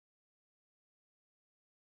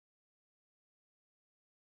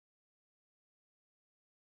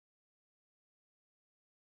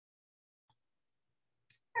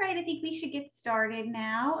All right, I think we should get started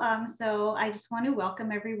now. So I just want to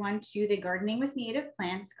welcome everyone to the Gardening with Native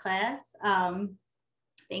Plants class.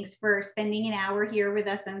 Thanks for spending an hour here with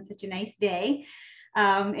us on such a nice day.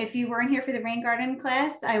 If you weren't here for the rain garden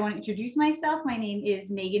class, I want to introduce myself. My name is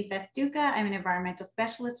Megan Festuca. I'm an environmental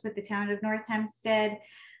specialist with the Town of North Hempstead.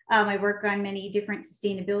 I work on many different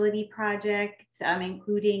sustainability projects,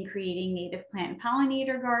 including creating native plant and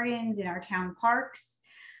pollinator gardens in our town parks.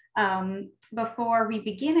 Before we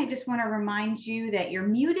begin, I just want to remind you that you're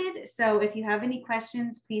muted. So if you have any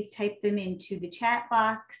questions, please type them into the chat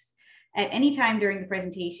box at any time during the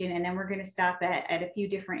presentation, and then we're going to stop at a few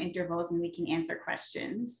different intervals and we can answer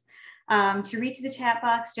questions. To reach the chat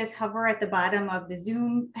box, just hover at the bottom of the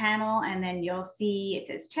Zoom panel and then you'll see it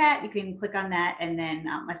says chat. You can click on that and then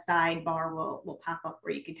a sidebar will pop up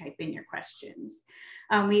where you can type in your questions.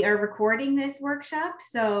 We are recording this workshop,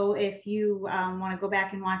 so if you want to go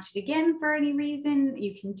back and watch it again for any reason,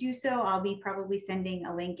 you can do so. I'll be probably sending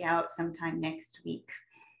a link out sometime next week.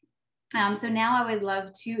 So now I would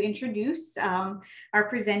love to introduce our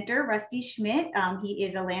presenter, Rusty Schmidt. He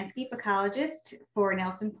is a landscape ecologist for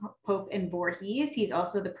Nelson Pope and Voorhees. He's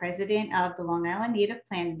also the president of the Long Island Native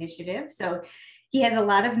Plant Initiative. So he has a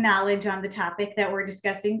lot of knowledge on the topic that we're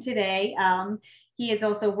discussing today. He has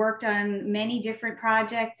also worked on many different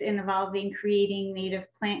projects involving creating native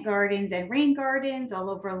plant gardens and rain gardens all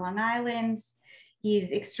over Long Island.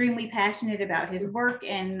 He's extremely passionate about his work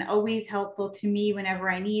and always helpful to me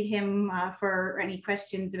whenever I need him for any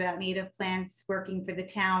questions about native plants working for the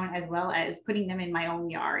town, as well as putting them in my own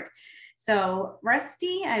yard. So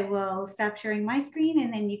Rusty, I will stop sharing my screen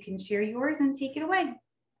and then you can share yours and take it away.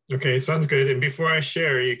 Okay, sounds good. And before I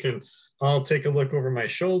share, I'll take a look over my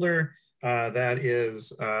shoulder. That is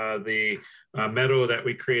the meadow that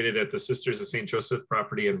we created at the Sisters of St. Joseph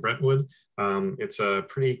property in Brentwood. It's a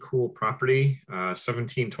pretty cool property,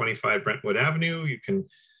 1725 Brentwood Avenue. You can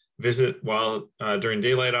visit during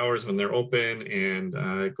daylight hours when they're open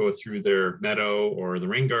and go through their meadow or the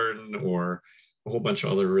rain garden or a whole bunch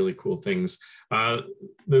of other really cool things.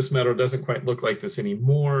 This meadow doesn't quite look like this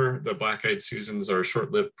anymore. The black-eyed Susans are a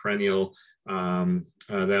short-lived perennial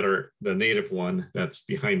that are the native one that's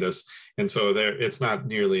behind us. And so it's not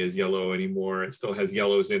nearly as yellow anymore. It still has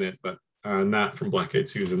yellows in it, but not from black-eyed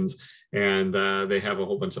Susans. And they have a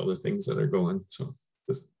whole bunch of other things that are going. So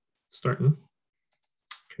just starting.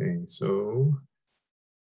 Okay, so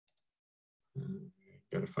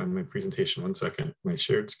gotta find my presentation 1 second. My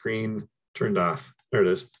shared screen turned off. There it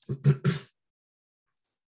is.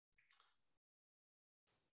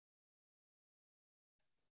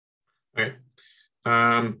 All right.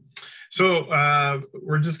 So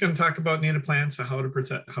we're just going to talk about native plants and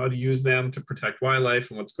how to use them to protect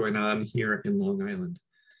wildlife and what's going on here in Long Island.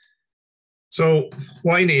 So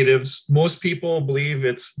why natives? Most people believe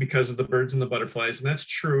it's because of the birds and the butterflies, and that's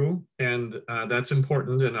true, and that's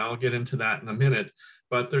important, and I'll get into that in a minute.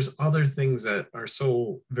 But there's other things that are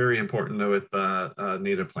so very important with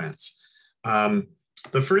native plants.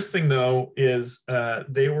 The first thing, though, is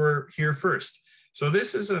they were here first. So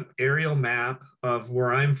this is an aerial map of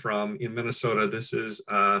where I'm from in Minnesota. This is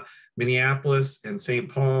Minneapolis and St.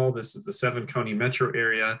 Paul. This is the 7-county metro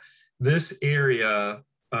area. This area,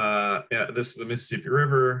 this is the Mississippi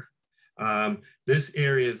River. This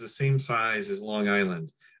area is the same size as Long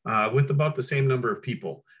Island, with about the same number of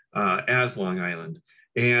people as Long Island.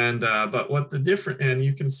 And and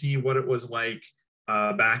you can see what it was like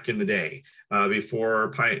back in the day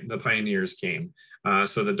before the pioneers came.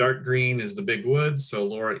 So the dark green is the big woods. So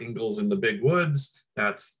Laura Ingalls in the big woods,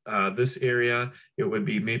 that's this area. It would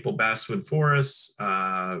be maple basswood forests,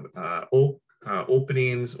 oak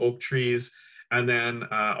openings, oak trees, and then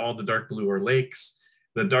all the dark blue are lakes.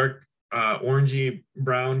 The dark orangey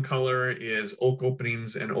brown color is oak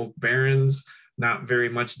openings and oak barrens. Not very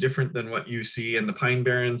much different than what you see in the pine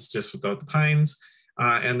barrens, just without the pines.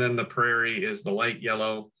 And then the prairie is the light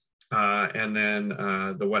yellow. And then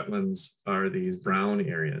the wetlands are these brown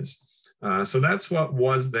areas. So that's what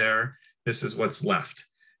was there. This is what's left.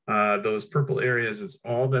 Those purple areas is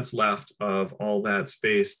all that's left of all that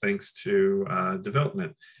space thanks to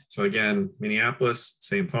development. So again, Minneapolis,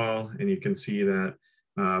 St. Paul, and you can see that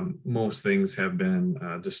most things have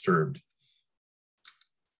been disturbed.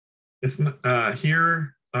 It's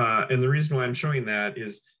here, and the reason why I'm showing that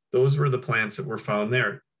is those were the plants that were found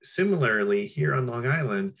there. Similarly, here on Long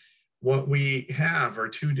Island, what we have are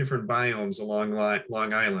two different biomes along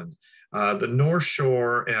Long Island. The North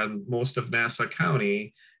Shore and most of Nassau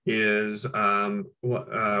County is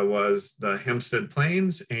was the Hempstead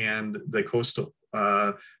Plains and the coastal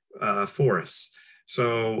forests.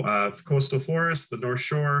 So coastal forests, the North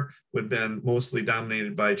Shore would have been mostly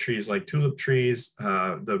dominated by trees like tulip trees,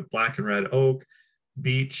 the black and red oak,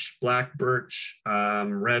 beech, black birch,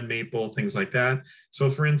 red maple, things like that. So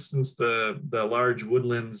for instance, the large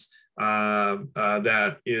woodlands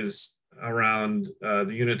that is around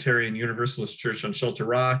the Unitarian Universalist Church on Shelter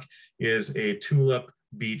Rock is a tulip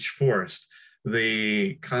beech forest.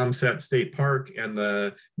 The Comset State Park and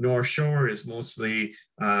the North Shore is mostly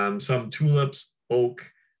some tulips, oak,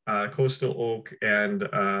 coastal oak, and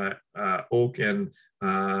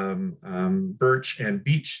birch and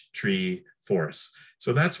beech tree forests.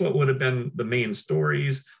 So that's what would have been the main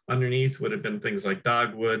stories. Underneath would have been things like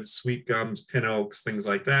dogwoods, sweet gums, pin oaks, things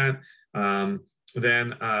like that. And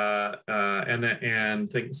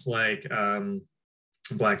things like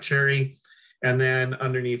black cherry. And then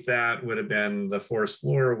underneath that would have been the forest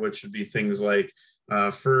floor, which would be things like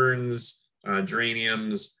ferns,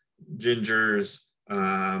 geraniums, gingers,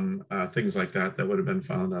 things like that that would have been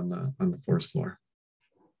found on the forest floor.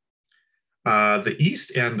 The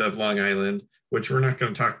east end of Long Island, which we're not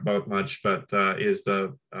going to talk about much, but is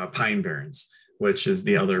the Pine Barrens, which is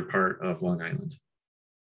the other part of Long Island.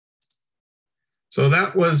 So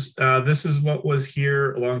that was, this is what was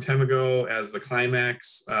here a long time ago as the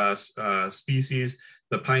climax species.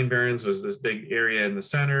 The Pine Barrens was this big area in the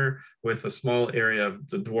center with a small area of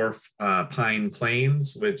the dwarf pine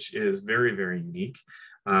plains, which is very, very unique,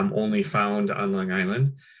 only found on Long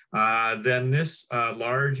Island. Then this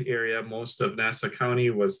large area, most of Nassau County,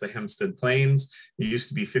 was the Hempstead Plains. It used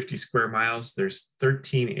to be 50 square miles. There's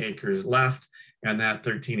 13 acres left, and that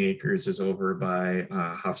 13 acres is over by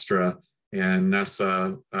Hofstra and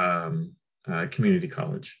Nassau Community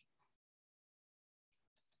College.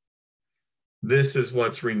 This is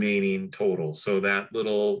what's remaining total. So that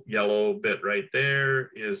little yellow bit right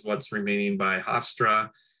there is what's remaining by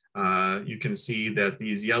Hofstra. You can see that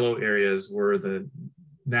these yellow areas were the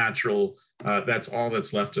natural, that's all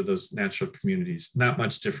that's left of those natural communities. Not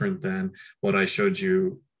much different than what I showed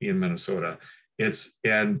you in Minnesota.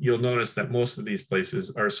 And you'll notice that most of these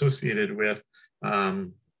places are associated with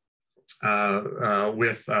parks,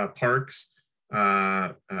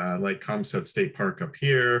 like Comset State Park up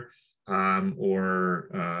here, or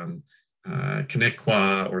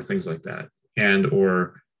Connecticut, or things like that, and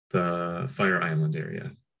or the Fire Island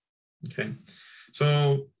area. Okay,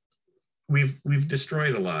 so we've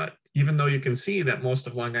destroyed a lot. Even though you can see that most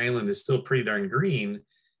of Long Island is still pretty darn green,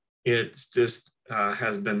 it's just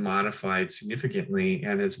has been modified significantly,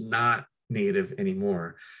 and it's not native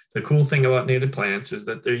anymore. The cool thing about native plants is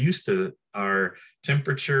that they're used to our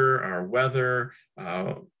temperature, our weather,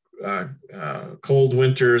 cold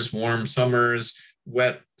winters, warm summers,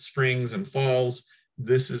 wet springs and falls.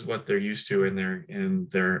 This is what they're used to, and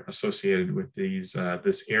they're associated with these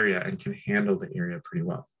this area and can handle the area pretty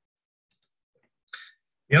well.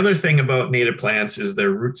 The other thing about native plants is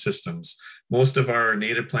their root systems. Most of our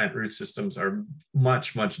native plant root systems are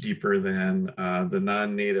much, much deeper than the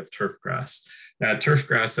non-native turf grass. That turf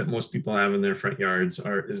grass that most people have in their front yards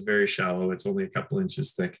is very shallow. It's only a couple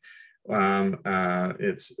inches thick.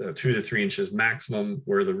 It's 2 to 3 inches maximum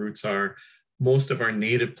where the roots are. Most of our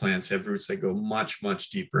native plants have roots that go much,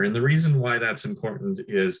 much deeper. And the reason why that's important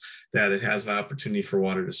is that it has the opportunity for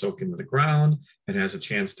water to soak into the ground. It has a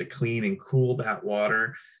chance to clean and cool that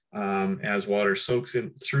water as water soaks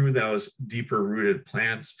in through those deeper rooted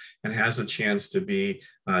plants, and has a chance to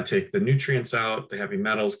take the nutrients out, the heavy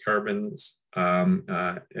metals, carbon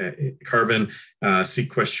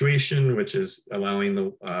sequestration, which is allowing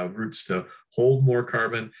the roots to hold more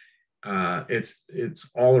carbon.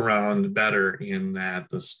 It's all around better in that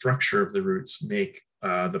the structure of the roots make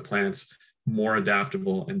the plants more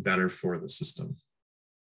adaptable and better for the system.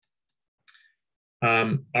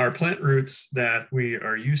 Our plant roots that we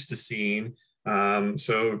are used to seeing,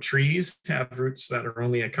 so trees have roots that are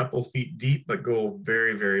only a couple feet deep but go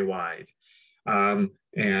very, very wide. And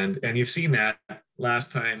you've seen that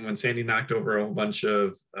last time when Sandy knocked over a bunch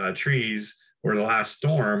of trees, or the last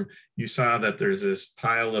storm. You saw that there's this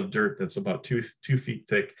pile of dirt that's about two feet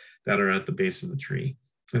thick that are at the base of the tree.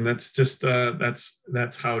 And that's just,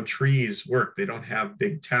 that's how trees work. They don't have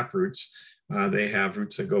big tap roots. They have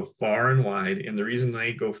roots that go far and wide. And the reason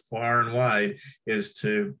they go far and wide is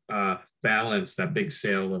to balance that big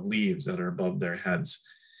sail of leaves that are above their heads.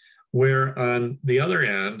 Where on the other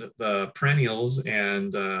end, the perennials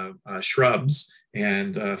and shrubs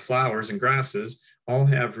and flowers and grasses all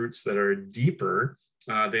have roots that are deeper.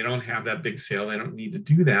 They don't have that big sail. They don't need to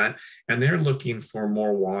do that. And they're looking for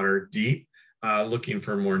more water deep, looking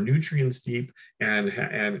for more nutrients deep, and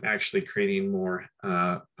actually creating more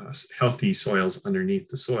healthy soils underneath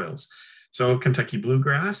the soils. So Kentucky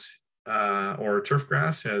bluegrass or turf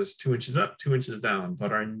grass has 2 inches up, 2 inches down,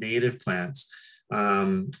 but our native plants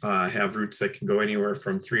have roots that can go anywhere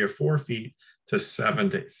from 3 or 4 feet to 7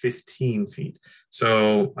 to 15 feet.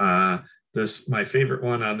 So my favorite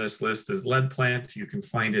one on this list is lead plant. You can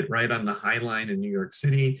find it right on the High Line in New York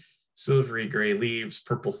City. Silvery gray leaves,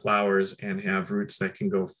 purple flowers, and have roots that can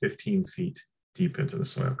go 15 feet deep into the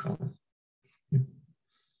soil column. If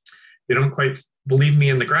you don't quite believe me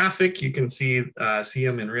in the graphic, you can see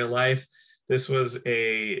them in real life. This was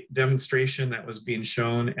a demonstration that was being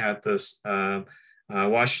shown at this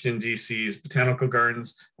Washington, D.C.'s Botanical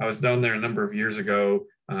Gardens. I was down there a number of years ago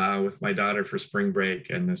with my daughter for spring break,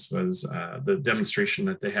 and this was the demonstration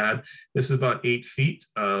that they had. This is about 8 feet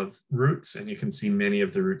of roots, and you can see many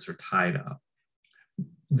of the roots are tied up.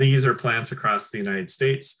 These are plants across the United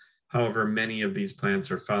States. However, many of these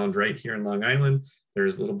plants are found right here in Long Island.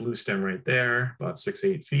 There's a little blue stem right there, about 6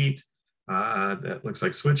 to 8 feet. That looks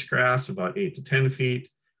like switchgrass, about 8 to 10 feet.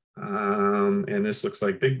 And this looks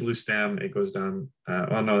like big blue stem. It goes down,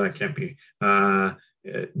 well, no, that can't be.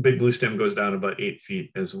 Big blue stem goes down about 8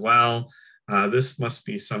 feet as well. This must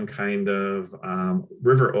be some kind of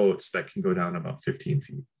river oats that can go down about 15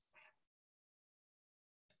 feet.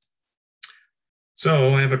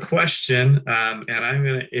 So I have a question, and I'm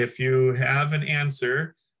gonna, if you have an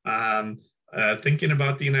answer, thinking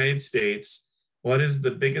about the United States, what is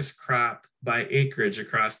the biggest crop by acreage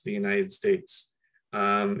across the United States?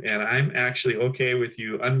 And I'm actually okay with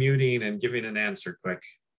you unmuting and giving an answer quick.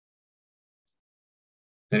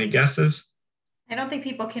 Any guesses? I don't think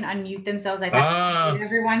people can unmute themselves. I thought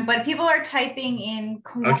everyone, but people are typing in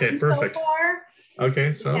corn. Okay, perfect. So far.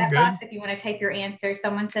 Okay, so good. Box if you want to type your answer.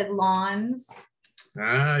 Someone said lawns. You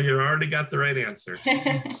already got the right answer.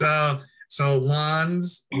 So lawn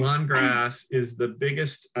grass is the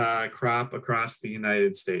biggest crop across the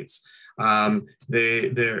United States.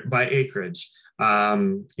 They're by acreage.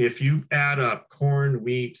 If you add up corn,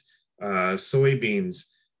 wheat, soybeans,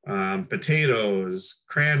 potatoes,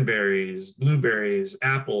 cranberries, blueberries,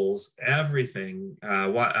 apples, everything,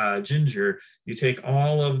 ginger, you take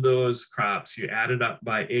all of those crops, you add it up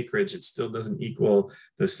by acreage, it still doesn't equal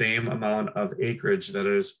the same amount of acreage that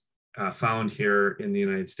is found here in the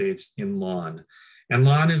United States in lawn. And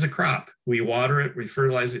lawn is a crop. We water it, we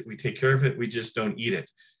fertilize it, we take care of it, we just don't eat it.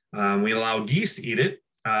 We allow geese to eat it,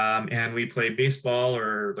 and we play baseball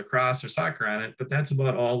or lacrosse or soccer on it, but that's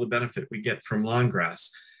about all the benefit we get from lawn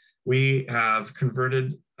grass. We have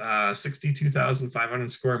converted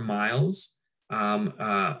 62,500 square miles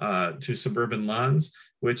to suburban lawns,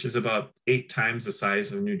 which is about 8 times the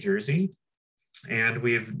size of New Jersey. And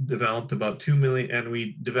we've developed about 2 million, and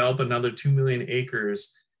we develop another 2 million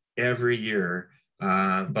acres every year,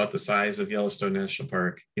 about the size of Yellowstone National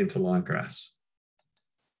Park, into lawn grass.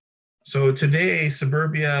 So today,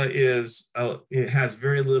 suburbia it has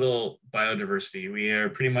very little biodiversity. We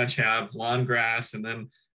pretty much have lawn grass, and then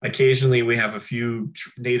occasionally we have a few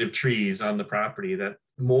native trees on the property. That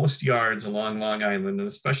most yards along Long Island, and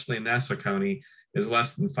especially in Nassau County, is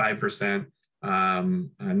less than 5%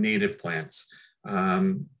 native plants,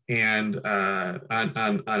 and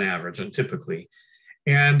on average and typically.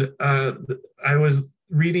 And I was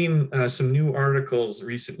reading some new articles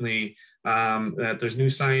recently that there's new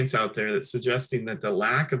science out there that's suggesting that the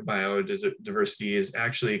lack of biodiversity is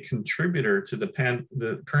actually a contributor to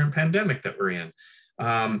the current pandemic that we're in.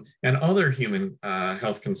 And other human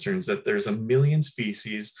health concerns, that there's 1 million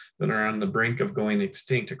species that are on the brink of going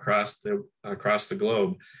extinct across the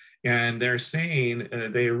globe. And they're saying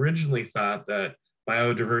they originally thought that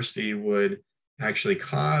biodiversity would actually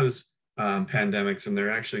cause pandemics, and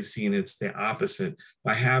they're actually seeing it's the opposite.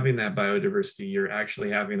 By having that biodiversity, you're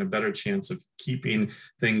actually having a better chance of keeping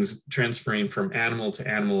things transferring from animal to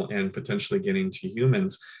animal and potentially getting to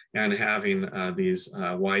humans and having these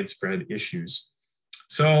widespread issues.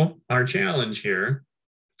 So our challenge here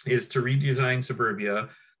is to redesign suburbia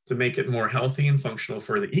to make it more healthy and functional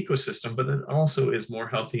for the ecosystem, but it also is more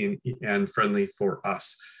healthy and friendly for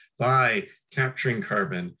us by capturing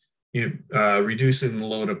carbon, reducing the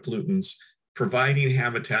load of pollutants, providing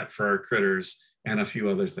habitat for our critters, and a few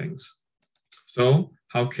other things. So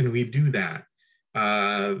how can we do that?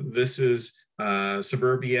 This is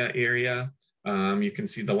suburbia area. You can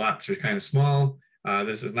see the lots are kind of small.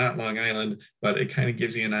 This is not Long Island, but it kind of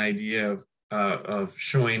gives you an idea of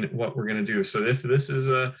showing what we're going to do. So if this is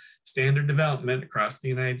a standard development across the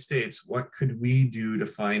United States, what could we do to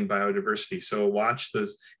find biodiversity? So watch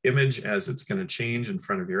this image as it's going to change in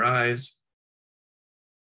front of your eyes.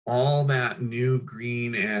 all that new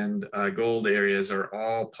green and gold areas are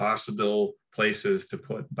all possible places to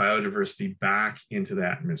put biodiversity back into the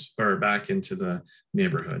atmosphere or back into the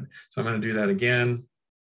neighborhood. So I'm going to do that again.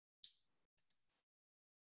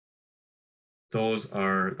 Those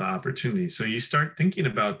are the opportunities. So you start thinking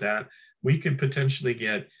about that. We could potentially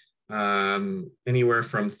get anywhere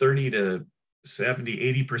from 30 to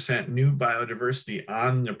 70, 80% new biodiversity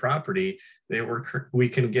on the property. We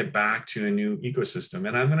can get back to a new ecosystem.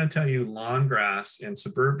 And I'm going to tell you, lawn grass and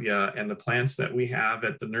suburbia and the plants that we have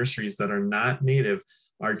at the nurseries that are not native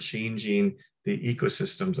are changing the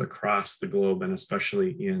ecosystems across the globe, and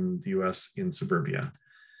especially in the US in suburbia.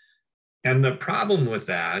 And the problem with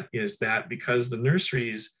that is that because the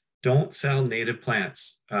nurseries don't sell native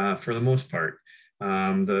plants for the most part,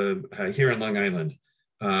 here in Long Island,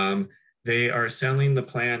 they are selling the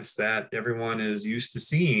plants that everyone is used to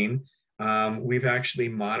seeing. We've actually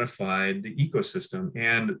modified the ecosystem,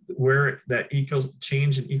 and where that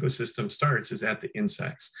change in ecosystem starts is at the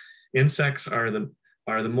insects. Insects are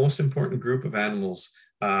the most important group of animals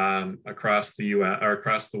across the US or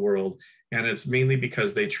across the world. And it's mainly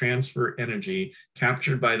because they transfer energy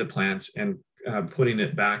captured by the plants and putting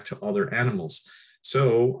it back to other animals.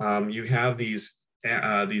 So you have these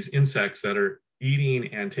insects that are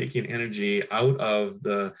eating and taking energy out of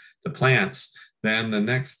the plants. Then the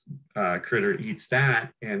next critter eats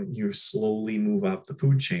that, and you slowly move up the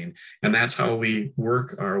food chain. And that's how we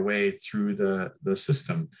work our way through the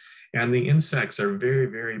system. And the insects are very,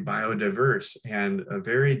 very biodiverse and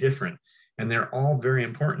very different. And they're all very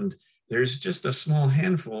important. There's just a small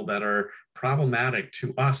handful that are problematic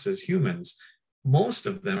to us as humans. Most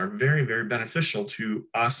of them are very, very beneficial to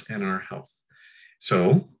us and our health.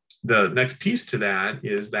 So the next piece to that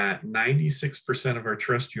is that 96% of our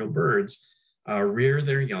terrestrial birds rear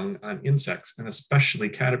their young on insects, and especially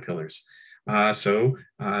caterpillars. So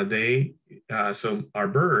our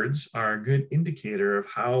birds are a good indicator of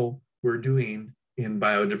how we're doing in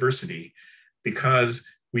biodiversity, because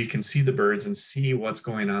we can see the birds and see what's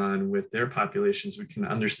going on with their populations. We can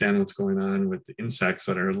understand what's going on with the insects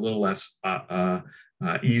that are a little less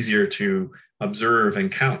easier to observe and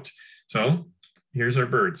count. So here's our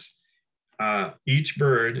birds. Each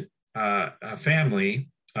bird family,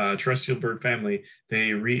 terrestrial bird family,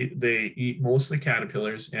 they eat mostly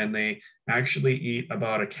caterpillars, and they actually eat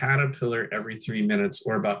about a caterpillar every 3 minutes,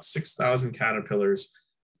 or about 6,000 caterpillars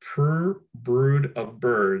per brood of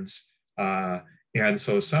birds. And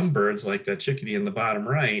so some birds, like that chickadee in the bottom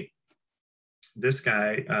right, this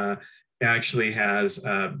guy actually has,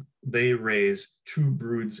 they raise 2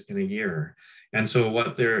 broods in a year. And so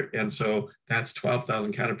that's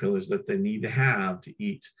 12,000 caterpillars that they need to have to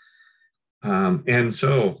eat. And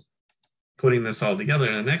so putting this all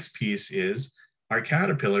together, the next piece is our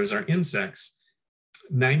caterpillars, our insects,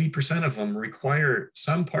 90% of them require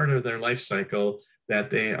some part of their life cycle that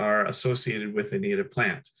they are associated with a native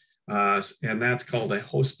plant. And that's called a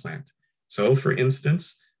host plant. So for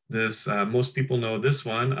instance, this most people know this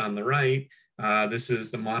one on the right. This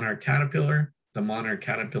is the monarch caterpillar. The monarch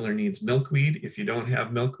caterpillar needs milkweed. If you don't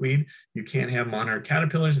have milkweed, you can't have monarch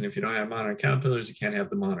caterpillars. And if you don't have monarch caterpillars, you can't have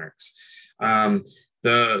the monarchs.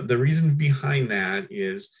 The reason behind that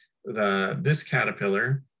is this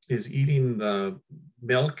caterpillar is eating the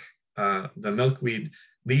milkweed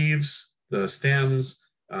leaves, the stems.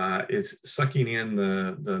 It's sucking in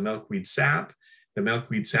the milkweed sap. The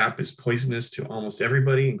milkweed sap is poisonous to almost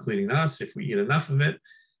everybody, including us, if we eat enough of it.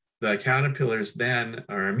 The caterpillars then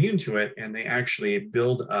are immune to it, and they actually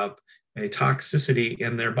build up a toxicity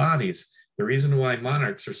in their bodies. The reason why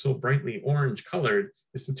monarchs are so brightly orange colored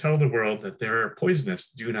is to tell the world that they're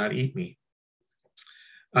poisonous. Do not eat me.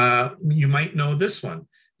 You might know this one.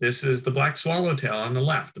 This is the black swallowtail on the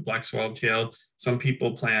left. The black swallowtail, some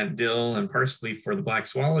people plant dill and parsley for the black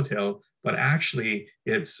swallowtail, but actually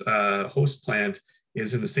its host plant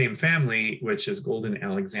is in the same family, which is golden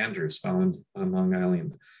alexanders, found on Long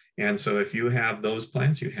Island. And so if you have those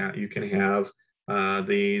plants, you can have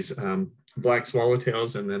these black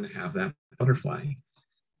swallowtails and then have that butterfly.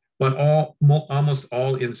 But almost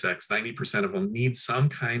all insects, 90% of them, need some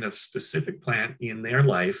kind of specific plant in their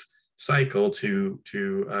life cycle to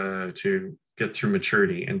get through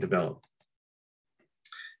maturity and develop.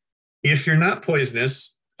 If you're not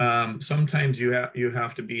poisonous, sometimes you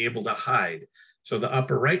have to be able to hide. So the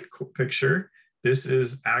upper right picture, this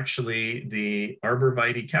is actually the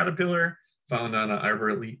arborvitae caterpillar found on an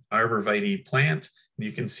arborvitae plant.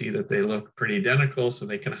 You can see that they look pretty identical, so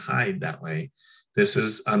they can hide that way. This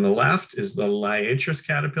is on the left is the liatris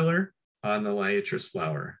caterpillar on the liatris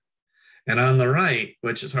flower. And on the right,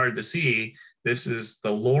 which is hard to see, This is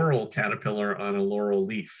the laurel caterpillar on a laurel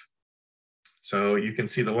leaf. So you can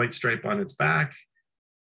see the white stripe on its back.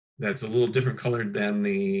 That's a little different colored than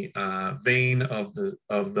the vein of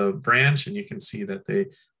the branch, and you can see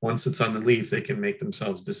that once it's on the leaf, they can make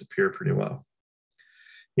themselves disappear pretty well.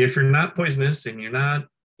 If you're not poisonous and you're not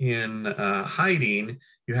in hiding,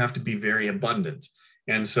 you have to be very abundant.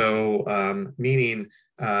 And so, meaning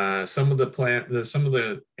some of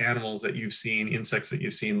the animals that you've seen, insects that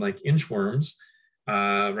you've seen, like inchworms,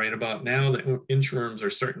 right about now, the inchworms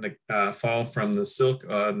are starting to fall from the silk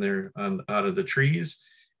out of the trees.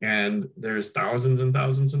 And there's thousands and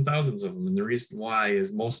thousands and thousands of them. And the reason why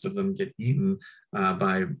is most of them get eaten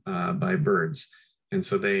by birds. And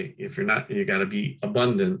so if you're not, you got to be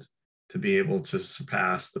abundant to be able to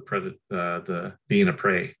surpass the being a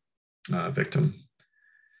prey victim.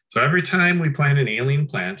 So every time we plant an alien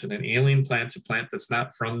plant, and an alien plant's a plant that's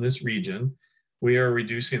not from this region, we are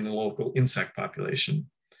reducing the local insect population.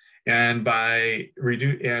 And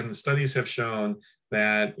the studies have shown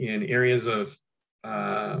that in areas of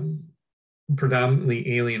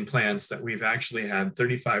predominantly alien plants, that we've actually had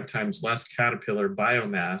 35 times less caterpillar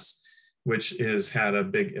biomass, which has had a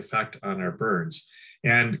big effect on our birds.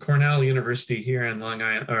 And Cornell University here in Long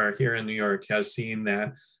Island, or here in New York, has seen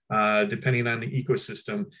that depending on the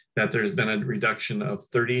ecosystem, that there's been a reduction of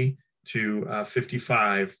 30 to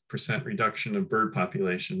 55% reduction of bird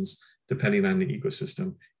populations, depending on the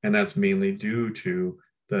ecosystem. And that's mainly due to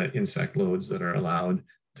the insect loads that are allowed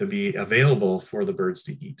to be available for the birds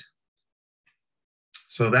to eat.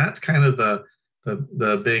 So that's kind of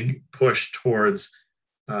the big push towards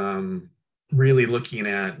really looking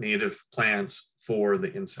at native plants for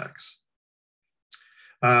the insects.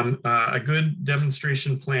 A good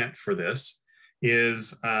demonstration plant for this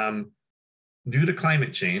is due to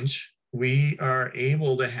climate change, we are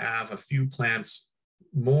able to have a few plants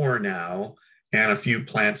more now and a few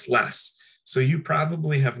plants less. So you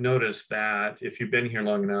probably have noticed that if you've been here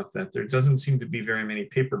long enough, that there doesn't seem to be very many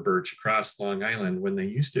paper birch across Long Island when they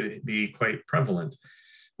used to be quite prevalent.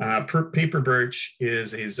 Paper birch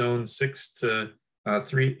is a zone 3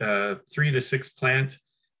 to 6 plant,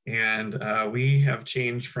 and we have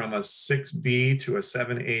changed from a 6B to a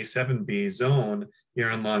 7A, 7B zone here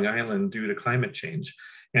on Long Island due to climate change.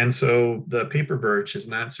 And so the paper birch is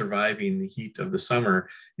not surviving the heat of the summer,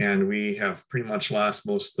 and we have pretty much lost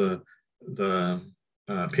most of the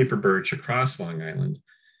paper birch across Long Island.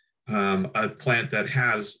 A plant that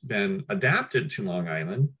has been adapted to Long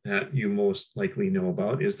Island that you most likely know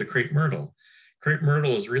about is the crepe myrtle. Crepe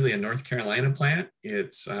myrtle is really a North Carolina plant.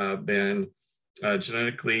 It's been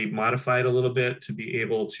genetically modified a little bit to be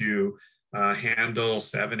able to handle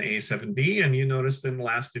 7A, 7B. And you noticed in the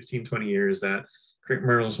last 15, 20 years that crepe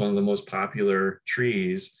myrtle is one of the most popular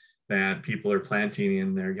trees that people are planting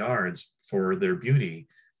in their yards for their beauty.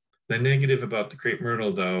 The negative about the crepe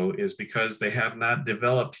myrtle, though, is because they have not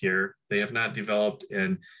developed here. They have not developed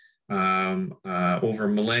in over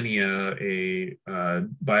millennia a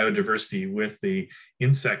biodiversity with the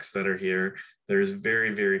insects that are here. There's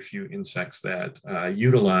very, very few insects that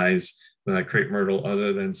utilize the crepe myrtle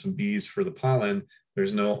other than some bees for the pollen.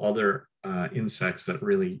 There's no other insects that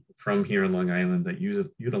really from here on Long Island that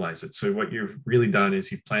utilize it. So what you've really done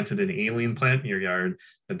is you've planted an alien plant in your yard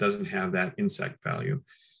that doesn't have that insect value.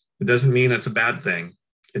 It doesn't mean it's a bad thing.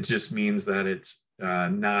 It just means that it's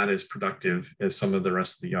not as productive as some of the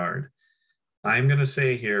rest of the yard. I'm going to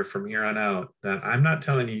say here from here on out that I'm not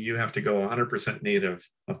telling you you have to go 100% native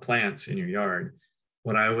of plants in your yard.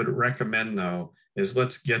 What I would recommend, though, is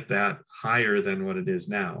let's get that higher than what it is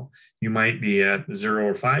now. You might be at 0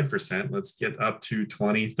 or 5%. Let's get up to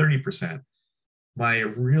 20, 30%. My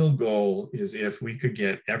real goal is if we could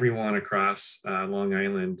get everyone across Long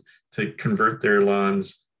Island to convert their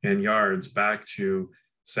lawns and yards back to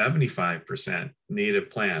 75% native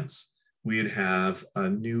plants, we'd have a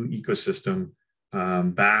new ecosystem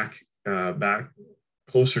back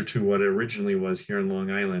closer to what it originally was here in Long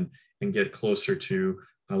Island, and get closer to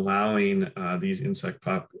allowing these insect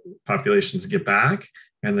populations to get back,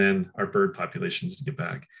 and then our bird populations to get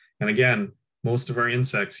back. And again, most of our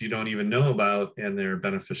insects you don't even know about, and they're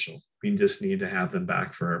beneficial. We just need to have them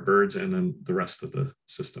back for our birds and then the rest of the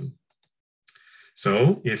system.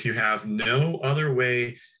 So if you have no other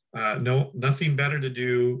way, nothing better to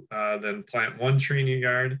do than plant one tree in your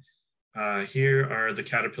yard, here are the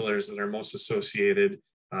caterpillars that are most associated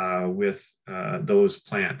with those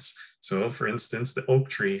plants. So for instance, the oak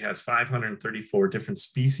tree has 534 different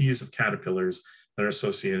species of caterpillars that are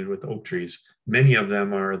associated with oak trees. Many of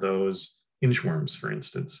them are those inchworms, for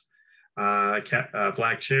instance.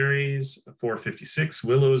 Black cherries, 456,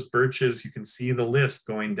 willows, birches, you can see the list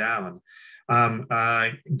going down.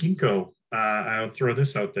 Ginkgo, I'll throw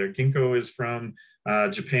this out there. Ginkgo is from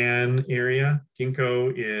Japan area.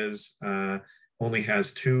 Ginkgo is only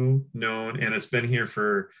has 2 known, and it's been here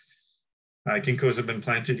for, ginkgos have been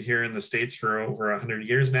planted here in the States for over 100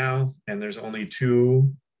 years now, and there's only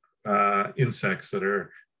 2 insects that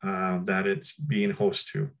are that it's being host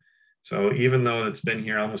to. So even though it's been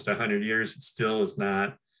here almost 100 years, it still is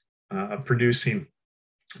not producing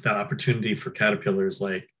the opportunity for caterpillars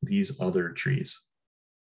like these other trees.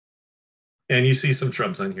 And you see some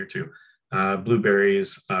shrubs on here too.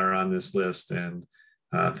 Blueberries are on this list and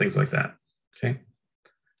things like that, okay?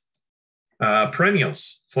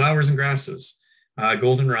 Perennials, flowers and grasses.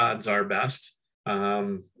 Goldenrods are best.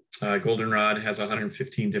 Goldenrod has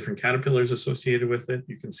 115 different caterpillars associated with it.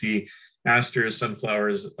 You can see asters,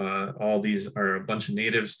 sunflowers, all these are a bunch of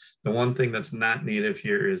natives. The one thing that's not native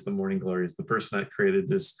here is the morning glories. The person that created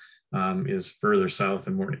this is further south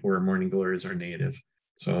and where morning glories are native.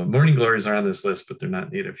 So morning glories are on this list, but they're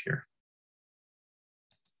not native here.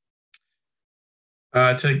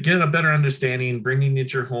 To get a better understanding, bringing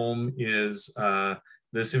nature home is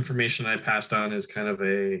this information I passed on is kind of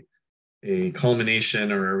a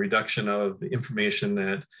culmination or a reduction of the information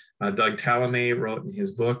that Doug Talamay wrote in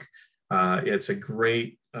his book. It's a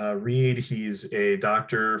great read. He's a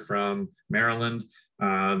doctor from Maryland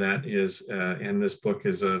that is, and this book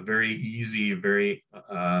is a very easy, very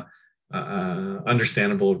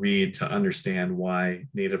understandable read to understand why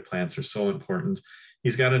native plants are so important.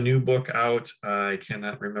 He's got a new book out. I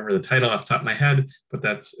cannot remember the title off the top of my head, but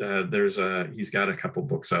that's he's got a couple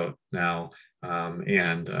books out now,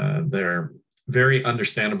 and they're very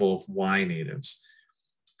understandable of why natives.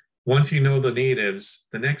 Once you know the natives,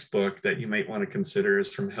 the next book that you might want to consider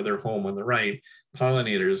is from Heather Holm on the right,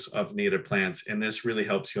 Pollinators of Native Plants, and this really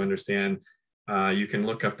helps you understand. You can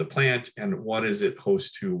look up the plant and what is it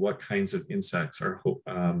host to, what kinds of insects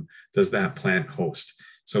does that plant host.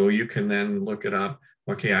 So you can then look it up.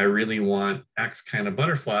 Okay, I really want X kind of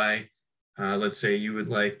butterfly. Let's say you would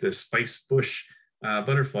like the spice bush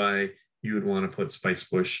butterfly. You would want to put spice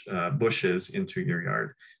bush bushes into your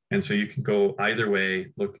yard. And so you can go either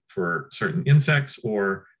way, look for certain insects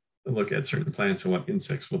or look at certain plants and what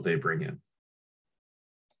insects will they bring in.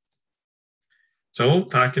 So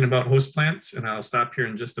talking about host plants, and I'll stop here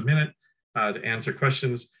in just a minute to answer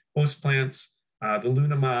questions. Host plants, the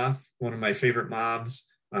Luna moth, one of my favorite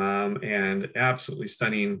moths, and absolutely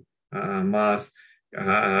stunning moth,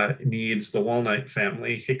 needs the walnut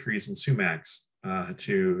family, hickories and sumacs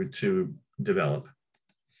to develop.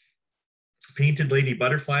 Painted lady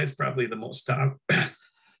butterfly is probably the most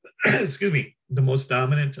excuse me, the most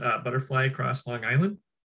dominant butterfly across Long Island.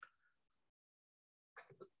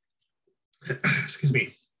 Excuse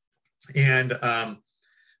me. And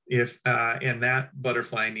and that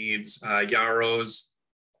butterfly needs yarrows,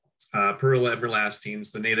 pearl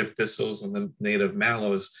everlastings, the native thistles, and the native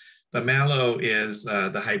mallows. The mallow is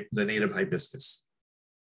the native hibiscus.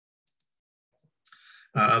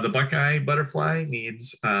 The buckeye butterfly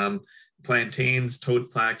needs plantains,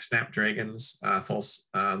 toadflax, snapdragons, false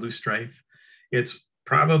loosestrife. It's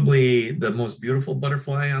probably the most beautiful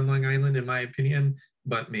butterfly on Long Island, in my opinion,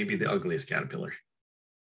 but maybe the ugliest caterpillar.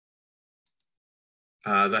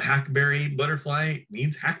 The hackberry butterfly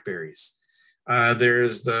needs hackberries.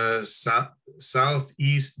 There's the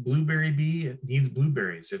southeast blueberry bee. It needs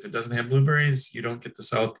blueberries. If it doesn't have blueberries, you don't get the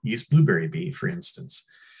southeast blueberry bee, for instance.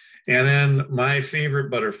 And then my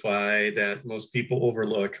favorite butterfly that most people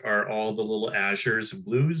overlook are all the little azures and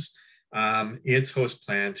blues. Its host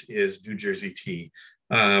plant is New Jersey tea,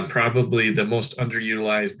 probably the most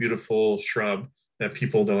underutilized, beautiful shrub that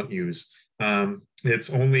people don't use.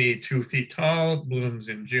 It's only 2 feet tall, blooms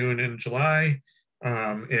in June and July.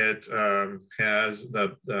 It has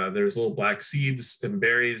there's little black seeds and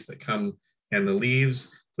berries that come, and the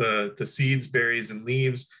leaves, the seeds, berries, and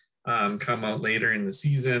leaves come out later in the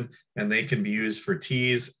season, and they can be used for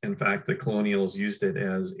teas. In fact, the colonials used it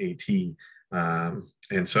as a tea.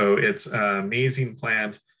 And so it's an amazing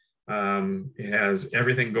plant. It has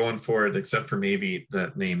everything going for it except for maybe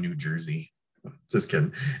the name New Jersey. Just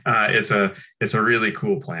kidding. It's a really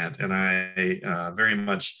cool plant, and I very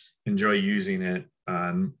much enjoy using it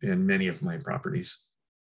in many of my properties.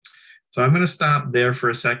 So I'm going to stop there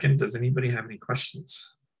for a second. Does anybody have any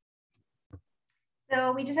questions?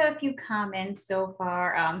 So we just have a few comments so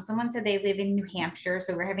far. Someone said they live in New Hampshire,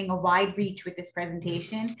 so we're having a wide reach with this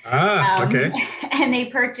presentation. Okay. And they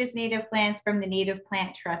purchased native plants from the Native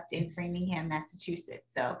Plant Trust in Framingham, Massachusetts.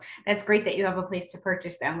 So that's great that you have a place to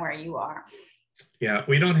purchase them where you are. Yeah,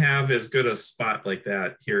 we don't have as good a spot like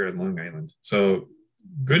that here in Long Island. So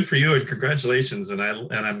good for you and congratulations. And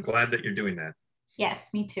I'm glad that you're doing that. Yes,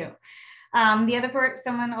 me too. The other part,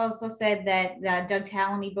 someone also said that the Doug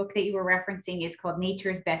Tallamy book that you were referencing is called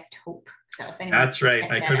Nature's Best Hope. So if anyone That's right.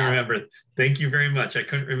 I couldn't out. remember. Thank you very much. I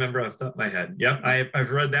couldn't remember off the top of my head. Yep,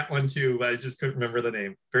 I've read that one too, but I just couldn't remember the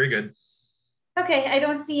name. Very good. Okay, I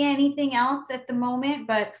don't see anything else at the moment,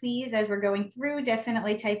 but please, as we're going through,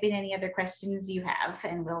 definitely type in any other questions you have,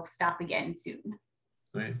 and we'll stop again soon.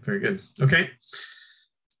 All right, very good. Okay.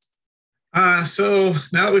 So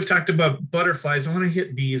now that we've talked about butterflies, I want to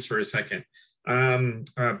hit bees for a second.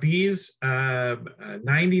 Bees,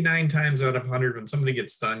 99 times out of 100, when somebody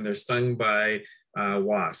gets stung, they're stung by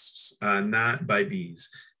wasps, not by bees.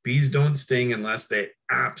 Bees don't sting unless they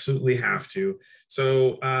absolutely have to.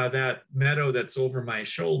 So that meadow that's over my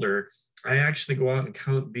shoulder, I actually go out and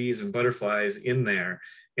count bees and butterflies in there.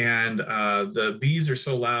 And the bees are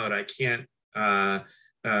so loud, I can't,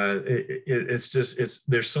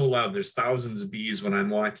 they're so loud. There's thousands of bees when I'm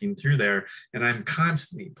walking through there, and I'm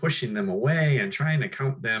constantly pushing them away and trying to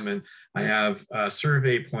count them. And I have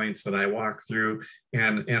survey points that I walk through,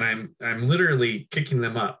 and I'm literally kicking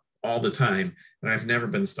them up all the time, and I've never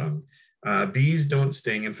been stung. Bees don't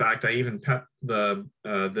sting. In fact, I even pet the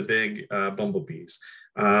big bumblebees.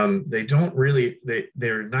 They don't really.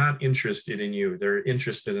 They're not interested in you. They're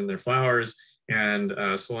interested in their flowers, and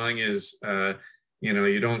so long as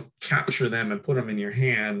you don't capture them and put them in your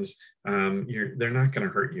hands, they're not going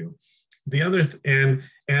to hurt you. The other and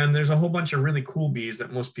there's a whole bunch of really cool bees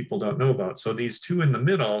that most people don't know about. So these two in the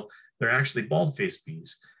middle, they're actually bald-faced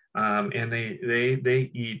bees, and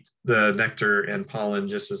they eat the nectar and pollen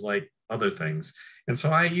just as like other things. And so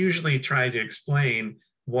I usually try to explain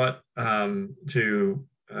what to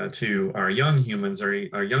our young humans,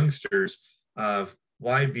 our youngsters, of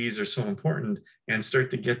why bees are so important, and start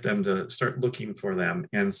to get them to start looking for them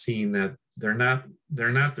and seeing that they're not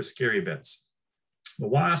the scary bits. The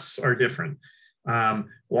wasps are different.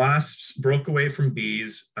 Wasps broke away from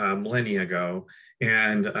bees millennia ago,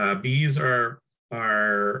 and bees are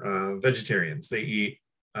vegetarians. They eat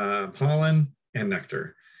pollen and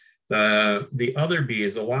nectar. The other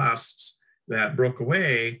bees, the wasps that broke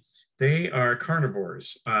away, they are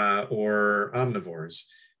carnivores or omnivores.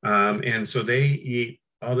 And so they eat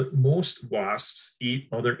most wasps eat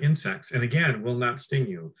other insects, and again, will not sting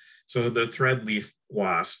you. So the threadleaf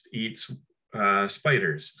wasp eats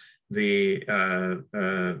spiders. The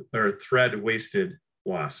or thread-waisted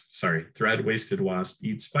wasp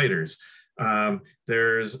eats spiders.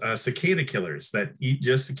 There's cicada killers that eat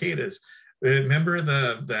just cicadas. Remember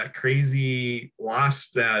that crazy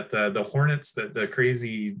wasp that the hornets, the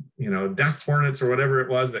crazy death hornets or whatever it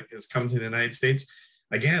was that has come to the United States?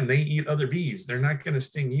 Again, they eat other bees. They're not going to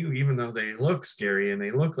sting you, even though they look scary and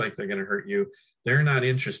they look like they're going to hurt you. They're not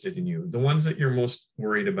interested in you. The ones that you're most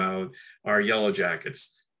worried about are yellow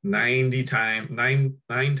jackets. 9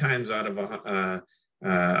 times out of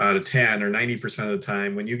 10, or 90% of the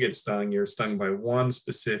time, when you get stung, you're stung by one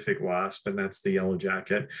specific wasp, and that's the yellow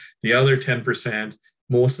jacket. The other 10%,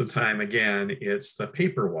 most of the time, again, it's the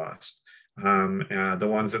paper wasp. The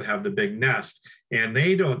ones that have the big nest, and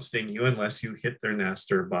they don't sting you unless you hit their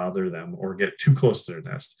nest or bother them or get too close to their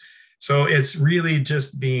nest. So it's really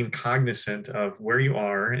just being cognizant of where you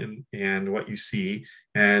are and what you see,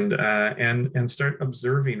 and start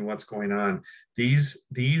observing what's going on. These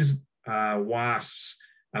wasps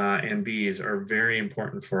and bees are very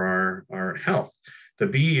important for our health. The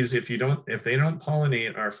bees, if they don't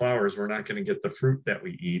pollinate our flowers, we're not going to get the fruit that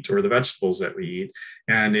we eat or the vegetables that we eat.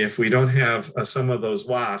 And if we don't have some of those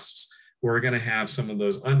wasps, we're going to have some of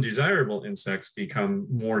those undesirable insects become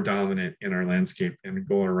more dominant in our landscape and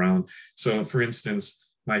go around. So for instance,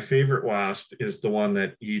 my favorite wasp is the one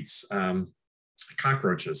that eats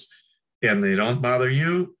cockroaches, and they don't bother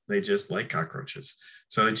you. They just like cockroaches.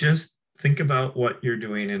 So just think about what you're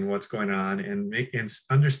doing and what's going on, and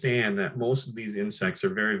understand that most of these insects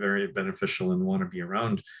are very, very beneficial and want to be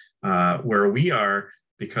around where we are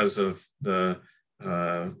because of the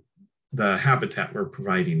habitat we're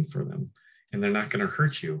providing for them, and they're not going to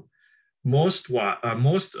hurt you. Most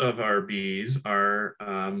of our bees are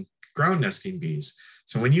ground nesting bees.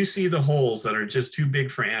 So when you see the holes that are just too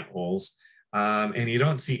big for ant holes, and you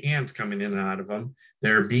don't see ants coming in and out of them,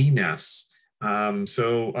 they're bee nests.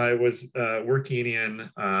 So I was working in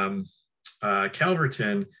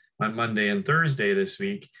Calverton on Monday and Thursday this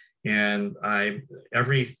week, and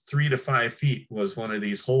every 3 to 5 feet was one of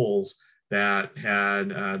these holes that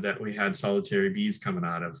we had solitary bees coming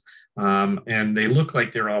out of, and they look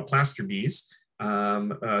like they're all plaster bees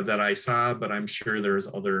that I saw, but I'm sure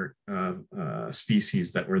there's other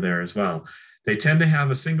species that were there as well. They tend to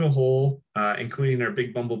have a single hole, including our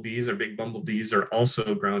big bumblebees. Our big bumblebees are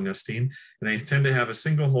also ground nesting, and they tend to have a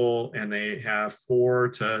single hole, and they have 4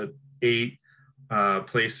 to 8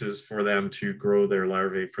 places for them to grow their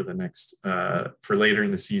larvae for the next, for later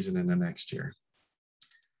in the season and the next year.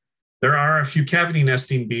 There are a few cavity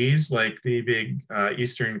nesting bees, like the big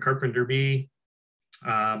eastern carpenter bee,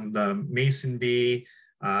 the mason bee,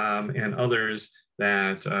 and others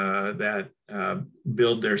that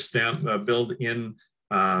build their build in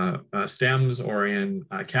stems or in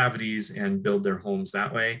cavities and build their homes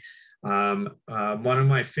that way. One of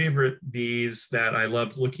my favorite bees that I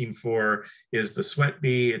love looking for is the sweat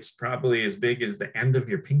bee. It's probably as big as the end of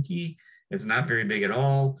your pinky. It's not very big at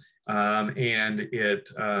all. And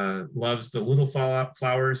it loves the little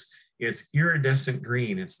flowers. It's iridescent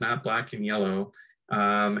green. It's not black and yellow,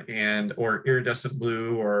 or iridescent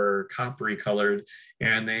blue or coppery colored.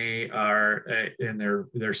 And they are, and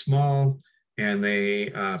they're small, and they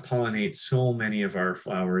pollinate so many of our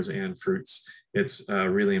flowers and fruits. It's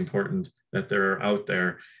really important that they're out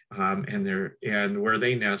there, and where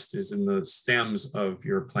they nest is in the stems of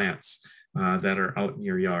your plants that are out in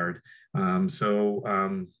your yard.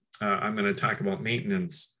 I'm going to talk about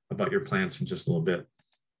maintenance about your plants in just a little bit.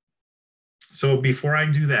 So before I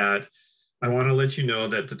do that, I want to let you know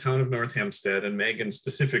that the Town of North Hempstead, and Megan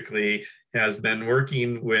specifically, has been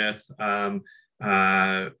working with the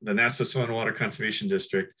Nassau Soil and Water Conservation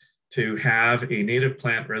District to have a native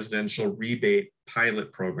plant residential rebate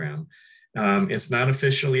pilot program. It's not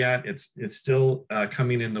official yet. It's still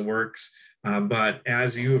coming in the works. But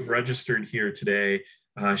as you have registered here today,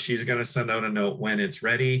 she's going to send out a note when it's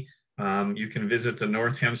ready. You can visit the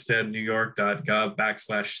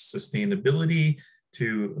northhempsteadnewyork.gov/sustainability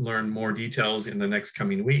to learn more details in the next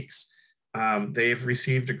coming weeks. They've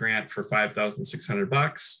received a grant for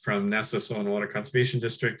 $5,600 from Nassau Soil and Water Conservation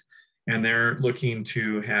District, and they're looking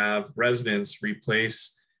to have residents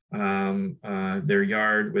replace their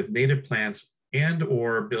yard with native plants and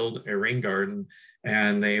or build a rain garden.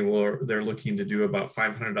 And they're looking to do about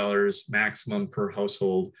 $500 maximum per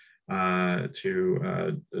household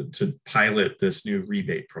to pilot this new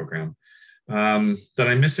rebate program. Did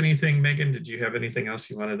I miss anything, Megan? Did you have anything else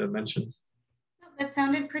you wanted to mention? That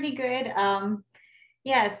sounded pretty good.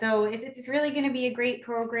 Yeah, so it's really going to be a great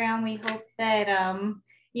program. We hope that,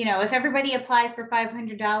 if everybody applies for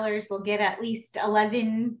 $500, we'll get at least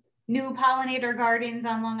 11 new pollinator gardens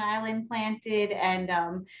on Long Island planted. And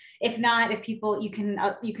if not, if people, you can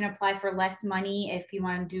apply for less money if you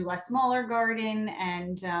want to do a smaller garden,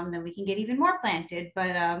 and then we can get even more planted.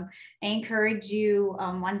 But I encourage you,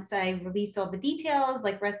 once I release all the details,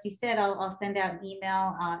 like Rusty said, I'll send out an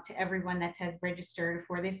email to everyone that has registered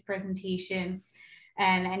for this presentation,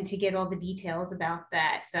 and to get all the details about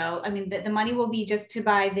that. So, I mean, the money will be just to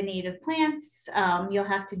buy the native plants. You'll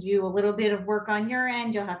have to do a little bit of work on your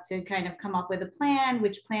end. You'll have to kind of come up with a plan,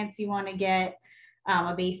 which plants you want to get,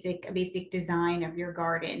 a basic design of your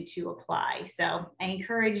garden to apply. So I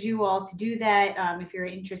encourage you all to do that. If you're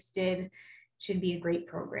interested, it should be a great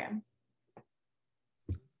program.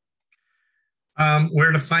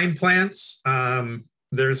 Where to find plants?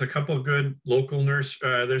 There's a couple of good local there's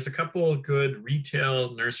a couple of good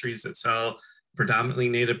retail nurseries that sell predominantly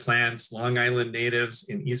native plants, Long Island Natives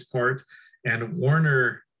in Eastport, and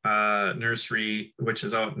Warner Nursery, which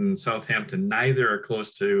is out in Southampton. Neither are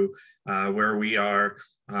close to where we are,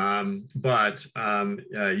 but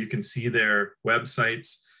you can see their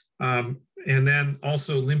websites. And then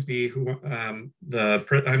also Limpy, who I'm the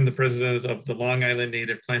president of the Long Island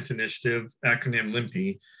Native Plant Initiative, acronym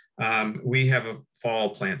Limpy. We have a fall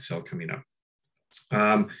plant sale coming up.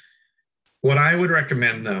 What I would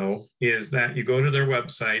recommend, though, is that you go to their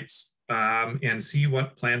websites and see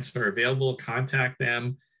what plants are available, contact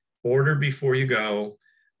them, order before you go.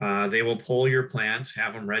 They will pull your plants,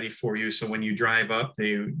 have them ready for you. So when you drive up,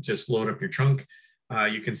 they just load up your trunk.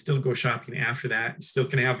 You can still go shopping after that. You still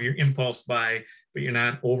can have your impulse buy, but you're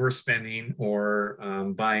not overspending or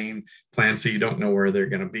buying plants that you don't know where they're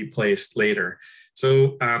going to be placed later.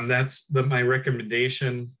 So that's my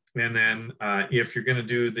recommendation. And then if you're going to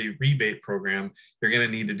do the rebate program, you're going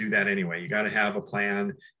to need to do that anyway. You got to have a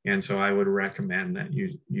plan. And so I would recommend that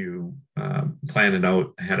you plan it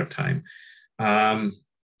out ahead of time.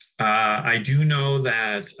 I do know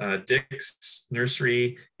that Dick's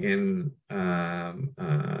Nursery in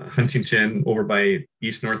Huntington over by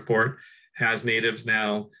East Northport has natives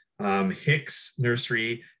now. Hicks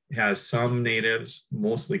Nursery has some natives,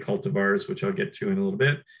 mostly cultivars, which I'll get to in a little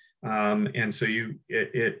bit. And so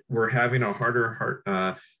we're having a hard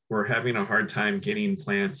time getting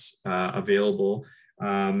plants available.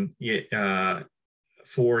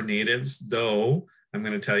 for natives, though I'm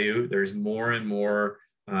going to tell you there's more and more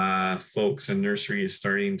folks and nurseries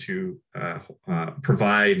starting to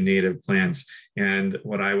provide native plants. And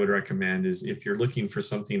what I would recommend is if you're looking for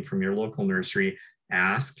something from your local nursery,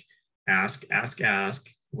 ask.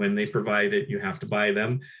 When they provide it, you have to buy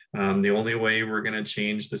them. The only way we're going to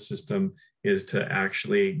change the system is to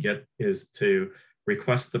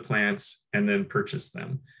request the plants and then purchase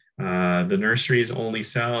them. The nurseries only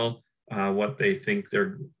sell what they think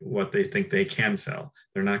they can sell.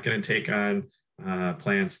 They're not going to take on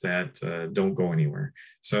plants that don't go anywhere.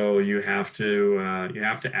 So you have to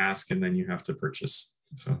ask, and then you have to purchase.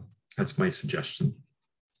 So that's my suggestion.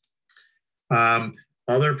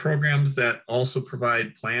 Other programs that also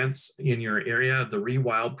provide plants in your area, the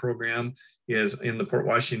Rewild program is in the Port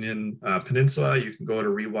Washington Peninsula. You can go to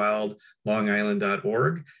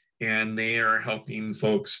rewildlongisland.org, and they are helping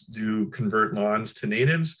folks convert lawns to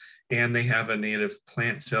natives, and they have a native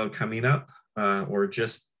plant sale coming up, or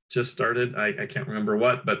just started. I can't remember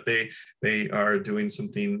what, but they are doing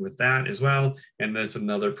something with that as well. And that's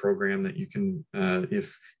another program that you can,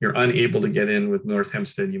 if you're unable to get in with North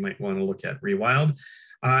Hempstead, you might want to look at Rewild.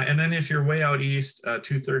 And then if you're way out east,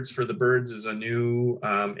 2/3 for the Birds is a new,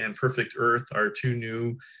 and Perfect Earth are two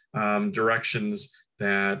new directions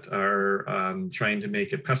that are trying to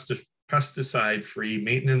make it pesticide-free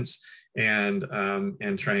maintenance and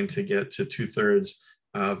trying to get to 2/3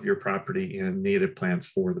 of your property in native plants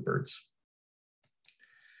for the birds.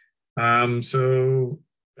 I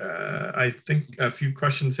think a few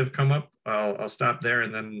questions have come up. I'll stop there,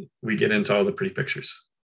 and then we get into all the pretty pictures.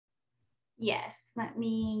 Yes, let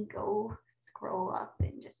me go scroll up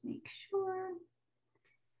and just make sure.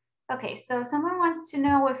 Okay, so someone wants to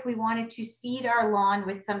know if we wanted to seed our lawn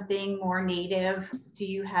with something more native. Do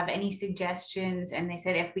you have any suggestions? And they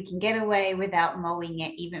said if we can get away without mowing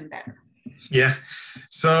it, even better. Yeah,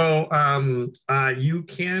 so you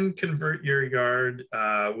can convert your yard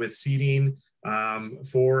with seeding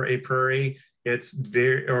for a prairie.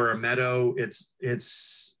 Or a meadow.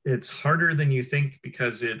 It's harder than you think,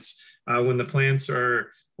 because it's when the plants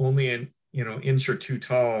are only an inch or two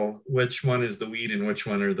tall, which one is the weed and which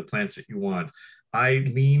one are the plants that you want. I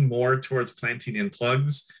lean more towards planting in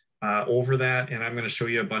plugs over that, and I'm going to show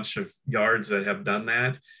you a bunch of yards that have done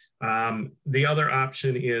that. The other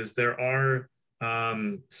option is there are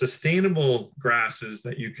sustainable grasses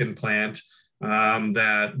that you can plant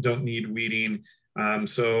that don't need weeding.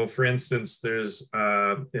 So for instance,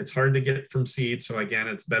 it's hard to get from seed. So again,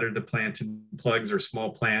 it's better to plant in plugs or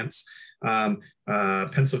small plants.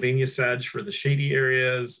 Pennsylvania sedge for the shady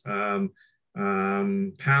areas,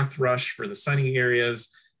 path rush for the sunny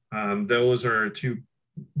areas. Those are two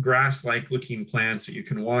grass-like looking plants that you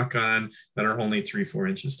can walk on that are only 3-4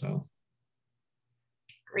 inches tall.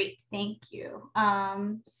 Great, thank you.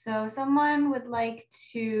 So someone would like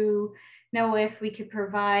to know if we could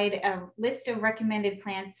provide a list of recommended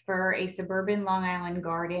plants for a suburban Long Island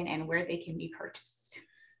garden and where they can be purchased.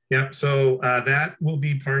 Yep, so that will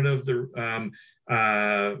be part of the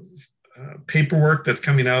paperwork that's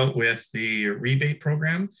coming out with the rebate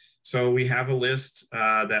program. So we have a list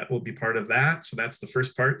that will be part of that. So that's the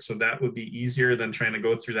first part. So that would be easier than trying to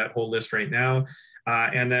go through that whole list right now.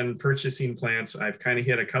 And then purchasing plants, I've kind of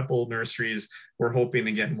hit a couple nurseries. We're hoping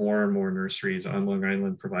to get more and more nurseries on Long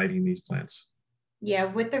Island providing these plants. Yeah,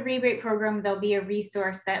 with the rebate program, there'll be a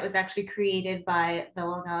resource that was actually created by the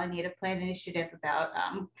Long Island Native Plant Initiative about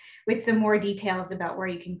with some more details about where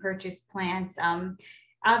you can purchase plants.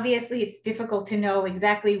 Obviously, it's difficult to know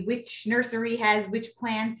exactly which nursery has which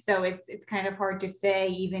plants, so it's kind of hard to say.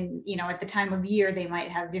 Even at the time of year, they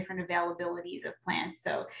might have different availabilities of plants,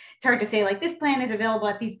 so it's hard to say like this plant is available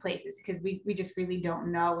at these places, because we just really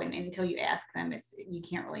don't know, and until you ask them, you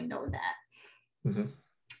can't really know that. Mm-hmm.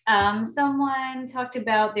 Someone talked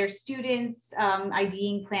about their students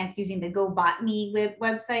IDing plants using the Go Botany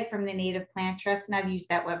website from the Native Plant Trust, and I've used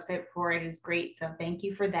that website before. It is great, so thank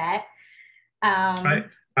you for that.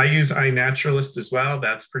 I use iNaturalist as well.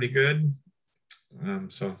 That's pretty good.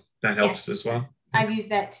 So that helps as well. I've used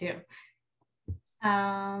that too.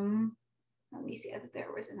 Let me see if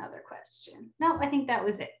there was another question. No, I think that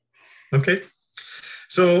was it. Okay.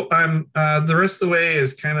 So the rest of the way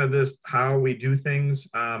is kind of this how we do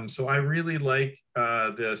things. So I really like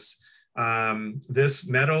this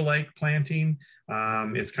meadow-like planting.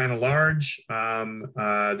 It's kind of large.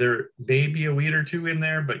 There may be a weed or two in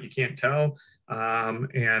there, but you can't tell.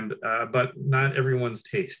 But not everyone's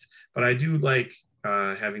taste. But I do like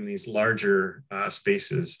having these larger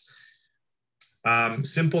spaces.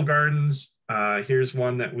 Simple gardens. Here's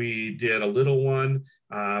one that we did, a little one.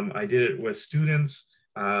 I did it with students.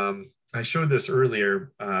 I showed this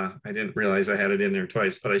earlier. I didn't realize I had it in there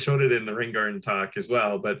twice, but I showed it in the ring garden talk as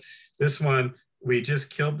well. But this one, we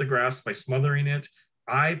just killed the grass by smothering it.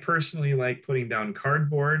 I personally like putting down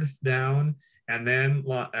cardboard down and then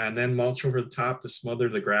mulch over the top to smother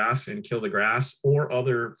the grass and kill the grass or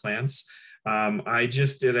other plants. I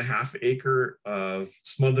just did a half acre of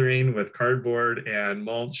smothering with cardboard and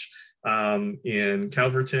mulch in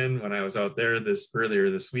Calverton when I was out there earlier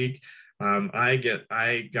this week.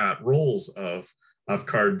 I got rolls of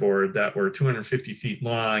cardboard that were 250 feet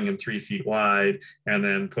long and 3 feet wide, and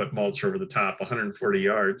then put mulch over the top, 140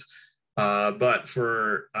 yards. But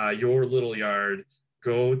for your little yard,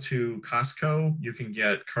 go to Costco. You can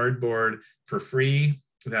get cardboard for free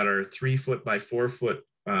that are 3 foot by 4 foot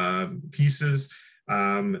pieces.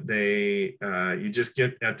 You just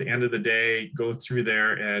get, at the end of the day, go through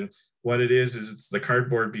there, and what it is it's the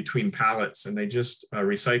cardboard between pallets, and they just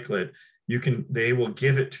recycle it. They will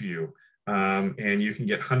give it to you, and you can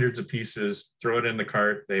get hundreds of pieces, throw it in the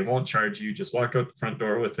cart. They won't charge you. Just walk out the front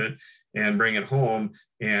door with it and bring it home.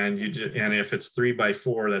 And if it's 3 by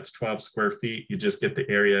 4, that's 12 square feet. You just get the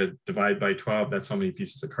area, divide by 12. That's how many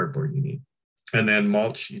pieces of cardboard you need. And then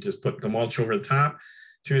mulch, you just put the mulch over the top,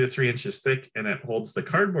 2 to 3 inches thick, and it holds the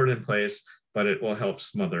cardboard in place, but it will help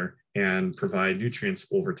smother and provide nutrients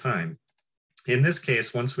over time. In this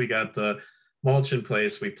case, once we got the mulch in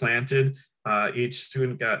place, we planted. Each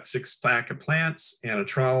student got 6 pack of plants and a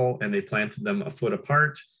trowel, and they planted them a foot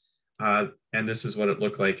apart. And this is what it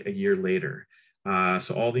looked like a year later.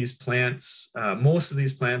 So all these plants, most of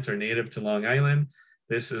these plants are native to Long Island.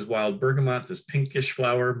 This is wild bergamot, this pinkish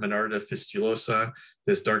flower, Monarda fistulosa.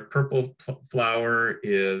 This dark purple flower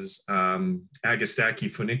is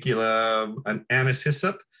Agastache funicula, an anise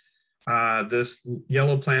hyssop. This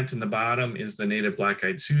yellow plant in the bottom is the native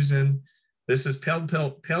black-eyed Susan. This is pale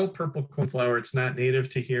purple coneflower. It's not native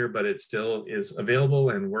to here, but it still is available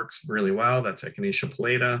and works really well. That's Echinacea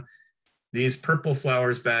pallida. These purple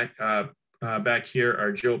flowers back here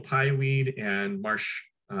are Joe Pieweed and marsh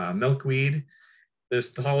milkweed.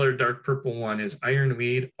 This taller dark purple one is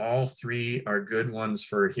ironweed. All 3 are good ones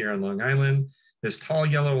for here on Long Island. This tall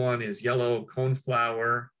yellow one is yellow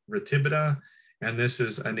coneflower retibita. And this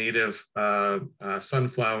is a native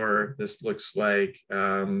sunflower. This looks like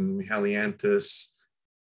Helianthus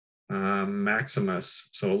maximus,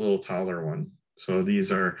 so a little taller one. So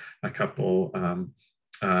these are a couple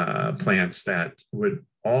plants that would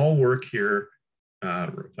all work here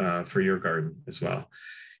for your garden as well.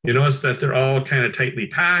 You notice that they're all kind of tightly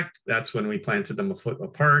packed. That's when we planted them a foot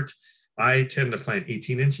apart. I tend to plant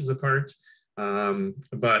 18 inches apart,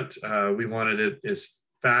 but we wanted it as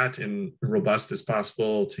fat and robust as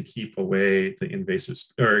possible to keep away the invasive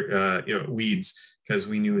weeds, because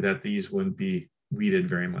we knew that these wouldn't be weeded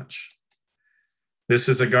very much. This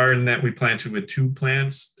is a garden that we planted with 2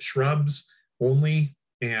 plants, shrubs only,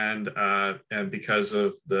 and because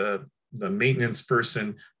of the maintenance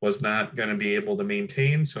person was not going to be able to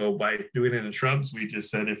maintain. So by doing it in shrubs, we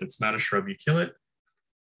just said, if it's not a shrub, you kill it.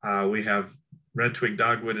 We have red twig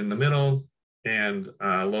dogwood in the middle and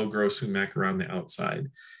low grow sumac around the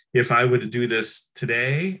outside. If I would do this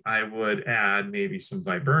today, I would add maybe some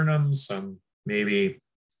viburnums, some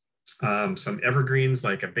evergreens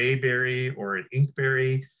like a bayberry or an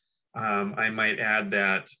inkberry. I might add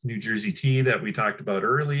that New Jersey tea that we talked about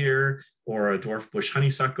earlier, or a dwarf bush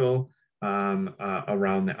honeysuckle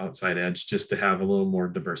around the outside edge, just to have a little more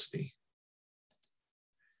diversity.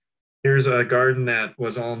 Here's a garden that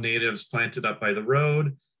was all natives planted up by the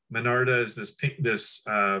road. Monarda is this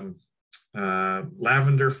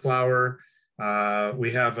lavender flower.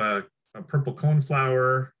 We have a purple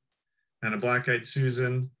coneflower and a black-eyed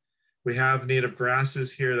Susan. We have native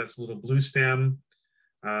grasses here. That's a little blue stem.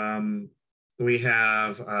 We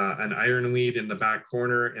have an ironweed in the back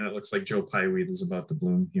corner, and it looks like Joe Pieweed is about to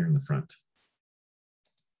bloom here in the front.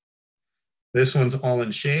 This one's all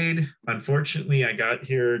in shade. Unfortunately, I got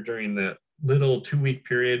here during the little 2-week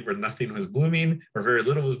period where nothing was blooming, or very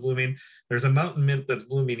little was blooming. There's a mountain mint that's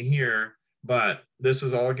blooming here, but this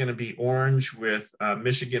is all going to be orange with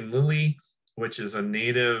Michigan lily, which is a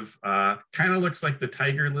native, kind of looks like the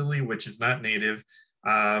tiger lily, which is not native,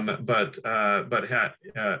 but had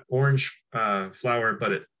orange flower,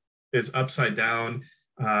 but it is upside down.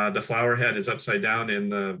 The flower head is upside down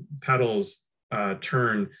and the petals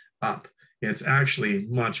turn up. It's actually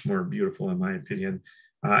much more beautiful in my opinion,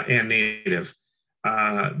 and native.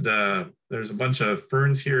 There's a bunch of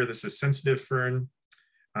ferns here. This is sensitive fern.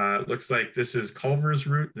 It looks like this is Culver's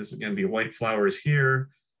root. This is going to be white flowers here.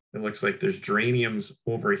 It looks like there's geraniums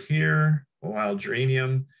over here, a wild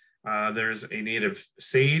geranium. There's a native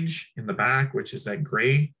sage in the back, which is that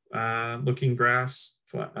gray looking grass,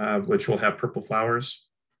 which will have purple flowers.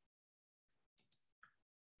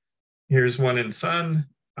 Here's one in sun.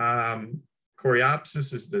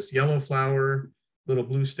 Coreopsis is this yellow flower, little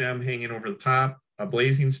blue stem hanging over the top. A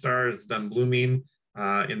blazing star is done blooming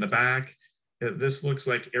in the back. This looks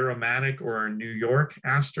like aromatic or New York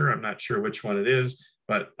aster. I'm not sure which one it is,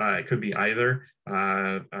 but it could be either.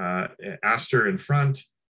 Aster in front.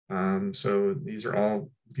 So these are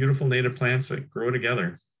all beautiful native plants that grow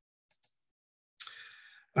together.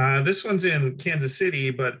 This one's in Kansas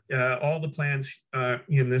City, but all the plants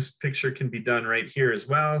in this picture can be done right here as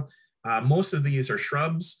well. Most of these are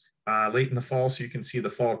shrubs late in the fall, so you can see the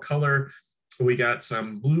fall color. We got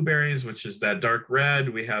some blueberries, which is that dark red.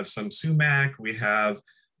 We have some sumac. We have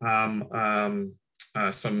some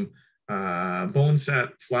bone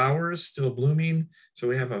set flowers still blooming. So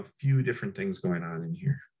we have a few different things going on in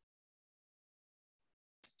here.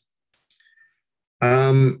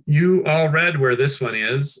 You all read where this one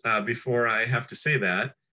is before I have to say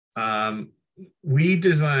that. We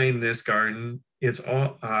designed this garden. It's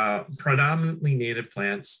all predominantly native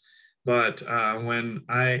plants, but when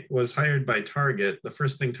I was hired by Target, the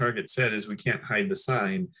first thing Target said is we can't hide the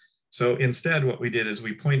sign. So instead what we did is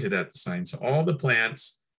we pointed at the sign. So all the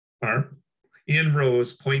plants are in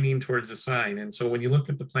rows pointing towards the sign. And so when you look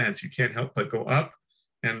at the plants, you can't help but go up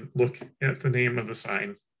and look at the name of the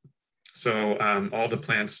sign. So all the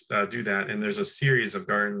plants do that. And there's a series of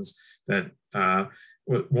gardens that,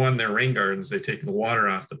 one, they're rain gardens. They take the water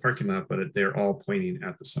off the parking lot, but they're all pointing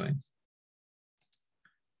at the sign.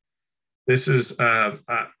 This is,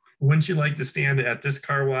 wouldn't you like to stand at this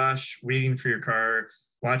car wash, waiting for your car,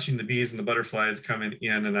 watching the bees and the butterflies coming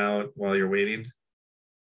in and out while you're waiting?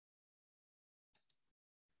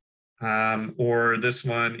 Or this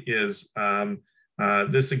one is,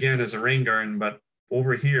 this again is a rain garden, but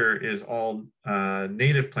over here is all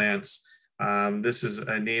native plants. This is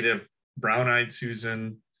a native brown-eyed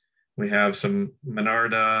Susan. We have some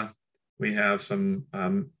Monarda. We have some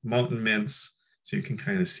mountain mints. So you can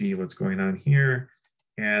kind of see what's going on here.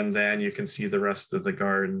 And then you can see the rest of the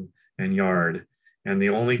garden and yard. And the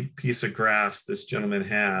only piece of grass this gentleman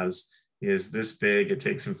has is this big. It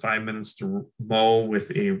takes him 5 minutes to mow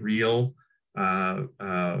with a real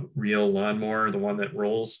lawnmower, the one that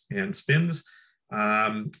rolls and spins.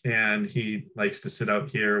 And he likes to sit out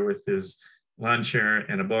here with his lawn chair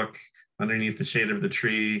and a book underneath the shade of the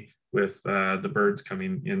tree with the birds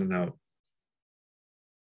coming in and out.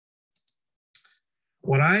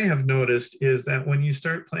 What I have noticed is that when you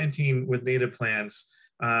start planting with native plants,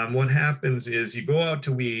 what happens is you go out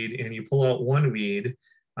to weed and you pull out one weed,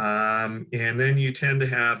 and then you tend to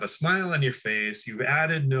have a smile on your face. You've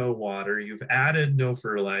added no water, you've added no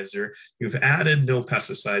fertilizer, you've added no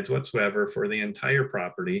pesticides whatsoever for the entire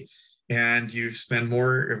property, and you spend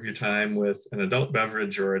more of your time with an adult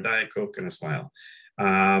beverage or a Diet Coke and a smile.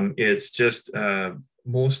 It's just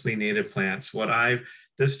mostly native plants.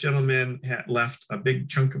 This gentleman had left a big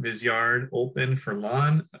chunk of his yard open for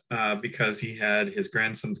lawn because he had his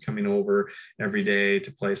grandsons coming over every day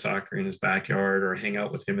to play soccer in his backyard or hang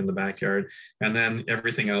out with him in the backyard. And then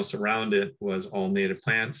everything else around it was all native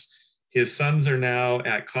plants. His sons are now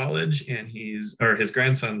at college and his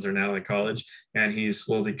grandsons are now at college, and he's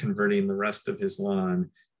slowly converting the rest of his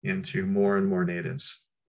lawn into more and more natives.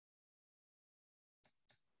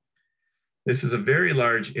 This is a very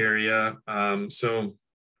large area. So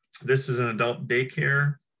this is an adult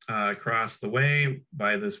daycare across the way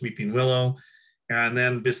by this weeping willow. And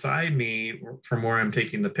then beside me, from where I'm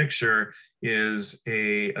taking the picture, is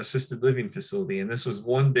a assisted living facility. And this was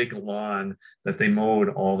one big lawn that they mowed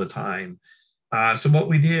all the time. So what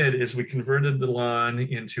we did is we converted the lawn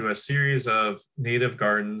into a series of native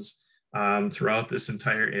gardens throughout this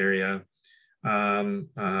entire area.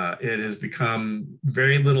 It has become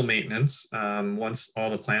very little maintenance. Once all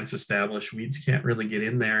the plants established, weeds can't really get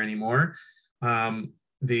in there anymore.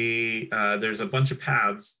 There's a bunch of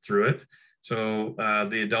paths through it. So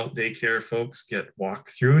the adult daycare folks walk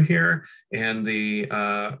through here, and the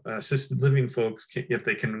assisted living folks, if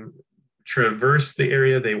they can traverse the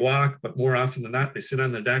area, they walk, but more often than not, they sit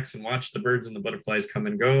on their decks and watch the birds and the butterflies come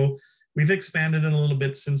and go. We've expanded it a little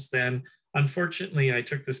bit since then. Unfortunately, I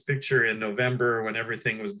took this picture in November when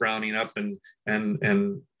everything was browning up and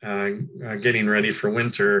getting ready for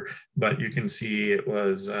winter, but you can see it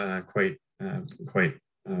was quite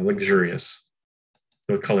luxurious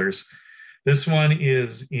with colors. This one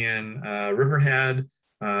is in Riverhead.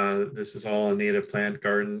 This is all a native plant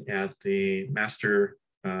garden at the Master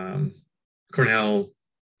Cornell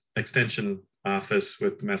Extension office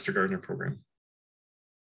with the Master Gardener program.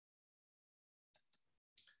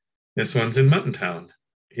 This one's in Muttontown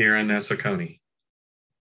here in Nassau County.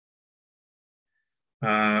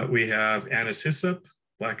 We have anise hyssop,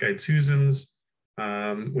 black-eyed Susans.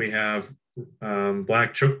 We have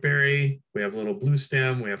black chokeberry. We have little blue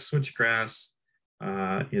stem. We have switchgrass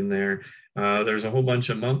in there. There's a whole bunch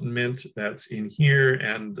of mountain mint that's in here,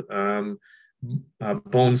 and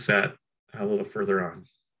boneset a little further on.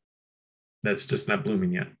 That's just not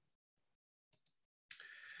blooming yet.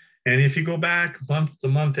 And if you go back month to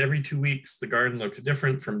month, every 2 weeks, the garden looks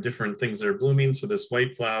different from different things that are blooming. So this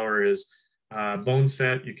white flower is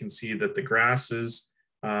boneset. You can see that the grasses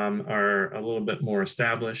are a little bit more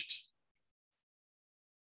established.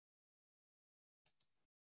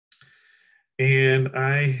 And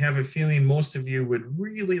I have a feeling most of you would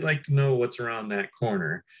really like to know what's around that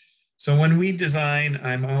corner. So when we design,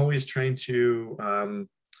 I'm always trying to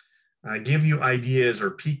give you ideas or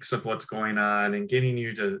peeks of what's going on and getting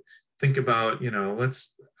you to think about, you know,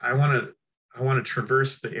 I want to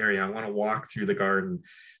traverse the area. I want to walk through the garden.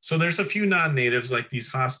 So there's a few non-natives like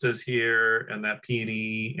these hostas here and that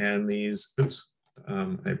peony and these,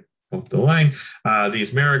 I bumped the line,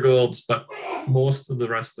 these marigolds, but most of the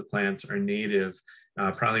rest of the plants are native.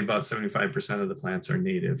 Probably about 75% of the plants are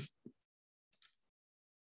native.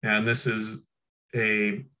 And this is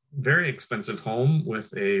a very expensive home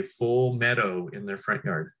with a full meadow in their front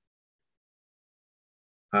yard.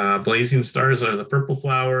 Blazing stars are the purple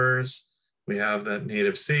flowers. We have that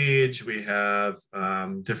native sage. We have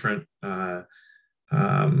different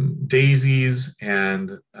daisies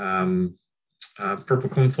and purple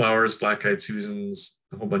coneflowers, black-eyed Susans,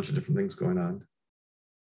 a whole bunch of different things going on.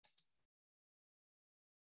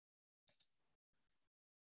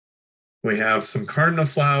 We have some cardinal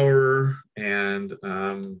flower and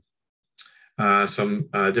some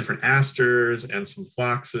different asters and some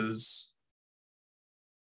phloxes.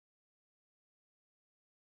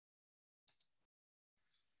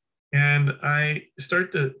 And I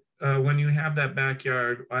start to, when you have that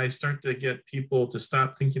backyard, I start to get people to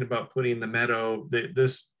stop thinking about putting the meadow.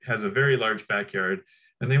 This has a very large backyard,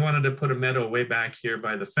 and they wanted to put a meadow way back here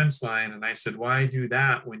by the fence line. And I said, why do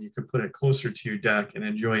that when you could put it closer to your deck and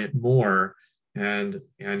enjoy it more and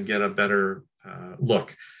get a better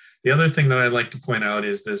look? The other thing that I like to point out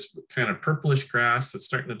is this kind of purplish grass that's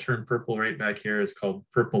starting to turn purple right back here. It's called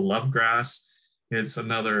purple love grass. It's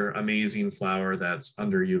another amazing flower that's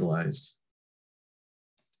underutilized.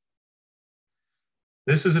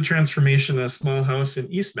 This is a transformation of a small house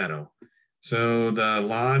in East Meadow. So the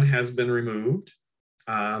lawn has been removed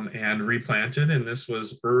and replanted, and this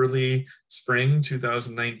was early spring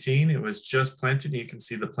 2019. It was just planted. You can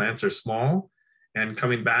see the plants are small, and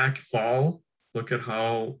coming back fall, look at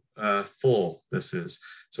how full this is.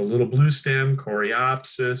 So a little blue stem,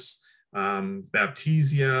 coreopsis,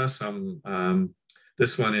 baptisia, some,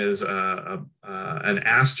 this one is an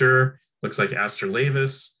aster, looks like aster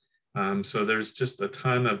laevis. So there's just a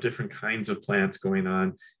ton of different kinds of plants going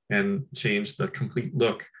on and change the complete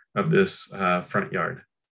look of this front yard.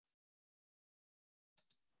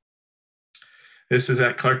 This is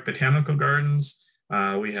at Clark Botanical Gardens.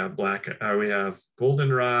 We have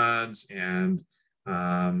goldenrods and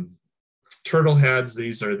turtle heads.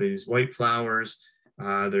 These are these white flowers.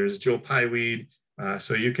 There's Joe Pyeweed.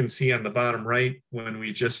 So you can see on the bottom right when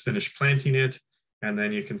we just finished planting it, and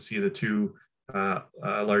then you can see the two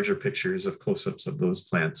larger pictures of close-ups of those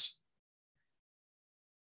plants.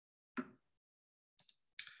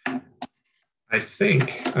 I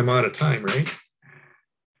think I'm out of time, right?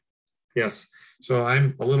 Yes. So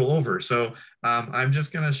I'm a little over. So I'm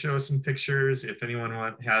just going to show some pictures. If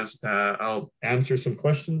anyone has, I'll answer some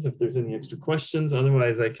questions if there's any extra questions.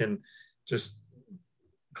 Otherwise, I can just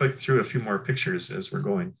click through a few more pictures as we're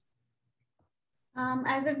going.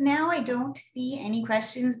 As of now, I don't see any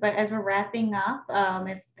questions, but as we're wrapping up,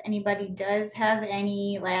 if anybody does have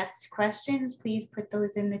any last questions, please put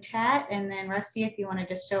those in the chat. And then Rusty, if you want to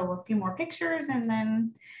just show a few more pictures, and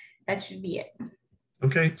then that should be it.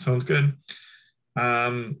 Okay, sounds good.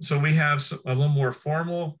 So we have a little more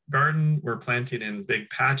formal garden. We're planting in big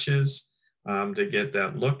patches to get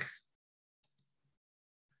that look.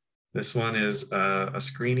 This one is a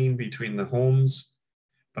screening between the homes,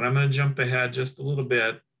 but I'm going to jump ahead just a little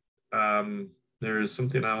bit. There is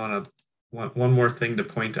something I want one more thing to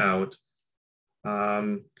point out.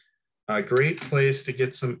 A great place to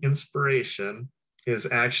get some inspiration is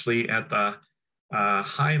actually at the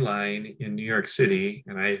High Line in New York City,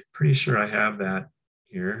 and I'm pretty sure I have that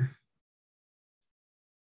here.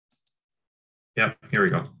 Yep, here we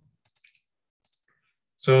go.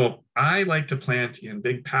 So I like to plant in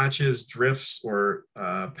big patches, drifts, or,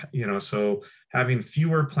 so having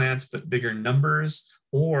fewer plants but bigger numbers,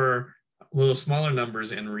 or a little smaller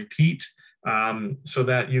numbers and repeat, so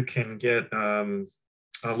that you can get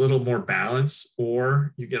a little more balance,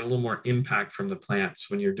 or you get a little more impact from the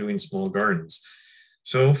plants when you're doing small gardens.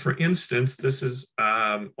 So for instance, this is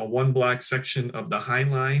a 1 block section of the High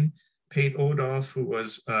Line. Pate Odolph, who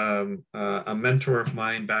was a mentor of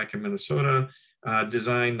mine back in Minnesota,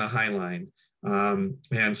 designed the High Line.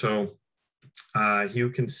 And so you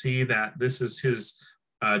can see that this is his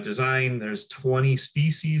design. There's 20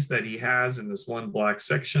 species that he has in this 1 block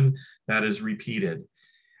section that is repeated.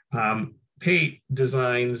 Pate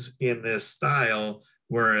designs in this style,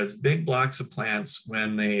 whereas big blocks of plants,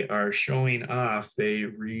 when they are showing off, they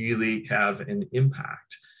really have an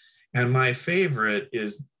impact. And my favorite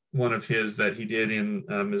is one of his that he did in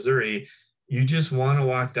Missouri. You just want to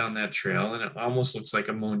walk down that trail, and it almost looks like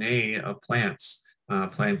a Monet of plants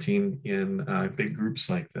planting in big groups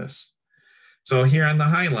like this. So here on the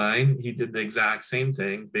High Line, he did the exact same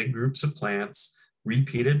thing, big groups of plants,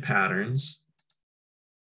 repeated patterns,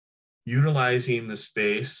 utilizing the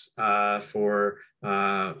space for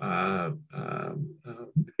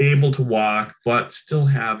able to walk, but still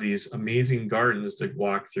have these amazing gardens to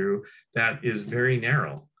walk through that is very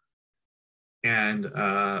narrow, and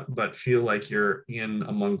but feel like you're in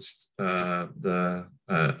amongst a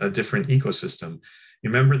different ecosystem. You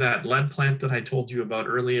remember that lead plant that I told you about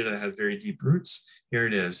earlier that had very deep roots? Here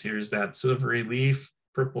it is. Here's that silvery leaf,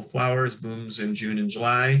 purple flowers, blooms in June and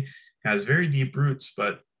July, has very deep roots,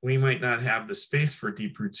 but we might not have the space for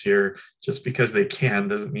deep roots here. Just because they can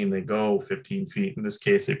doesn't mean they go 15 feet. In this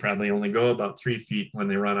case, they probably only go about 3 feet. When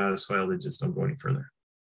they run out of soil, they just don't go any further.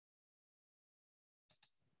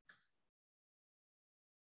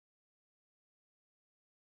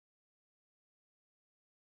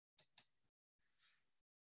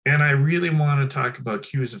 And I really want to talk about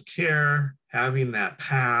cues of care, having that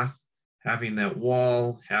path, having that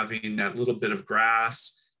wall, having that little bit of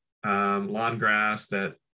grass, lawn grass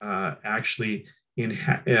that actually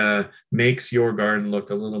makes your garden look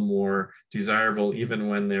a little more desirable, even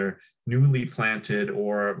when they're newly planted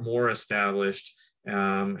or more established,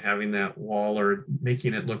 having that wall or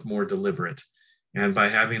making it look more deliberate. And by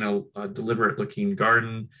having a deliberate looking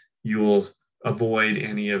garden, you will avoid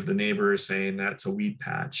any of the neighbors saying that's a weed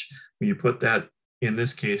patch. When you put that, in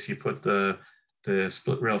this case, you put the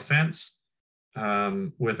split rail fence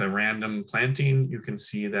with a random planting, you can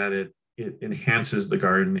see that it enhances the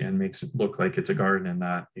garden and makes it look like it's a garden and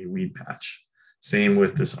not a weed patch. Same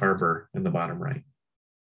with this arbor in the bottom right.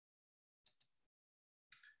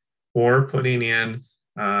 Or putting in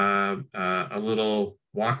a little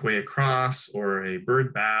walkway across, or a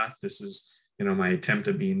bird bath. This is, my attempt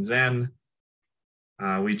at being Zen.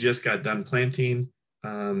 We just got done planting.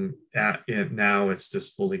 Now it's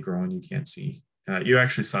just fully grown. You can't see. You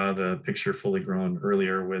actually saw the picture fully grown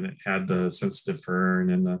earlier when it had the sensitive fern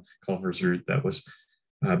and the Culver's root. That was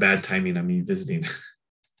bad timing on me visiting.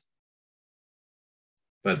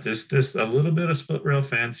 But this a little bit of split rail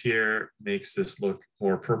fence here makes this look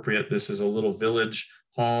more appropriate. This is a little village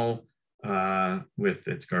hall with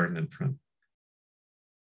its garden in front.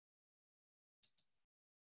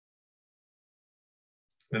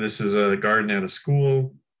 And this is a garden at a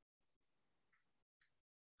school.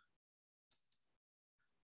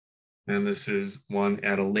 And this is one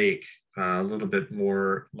at a lake, a little bit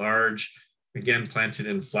more large. Again, planted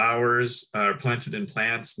in flowers, planted in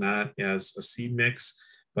plants, not as a seed mix.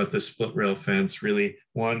 But the split rail fence really,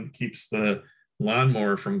 one, keeps the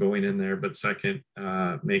lawnmower from going in there, but second,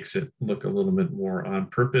 makes it look a little bit more on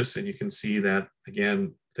purpose. And you can see that,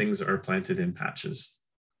 again, things are planted in patches.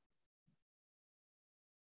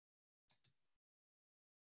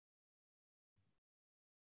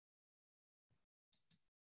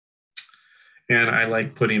 And I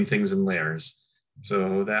like putting things in layers,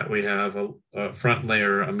 so that we have a front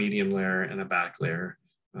layer, a medium layer, and a back layer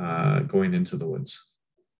going into the woods.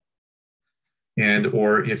 And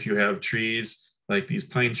or if you have trees like these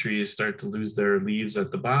pine trees start to lose their leaves at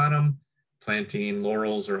the bottom, planting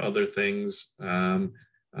laurels or other things, blueberries,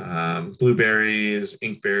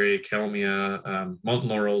 inkberry, kalmia, mountain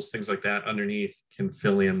laurels, things like that underneath can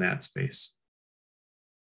fill in that space.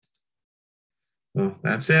 Well,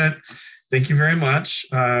 that's it. Thank you very much.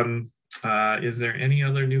 Is there any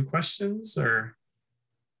other new questions or?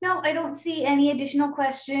 No, I don't see any additional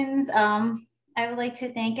questions. I would like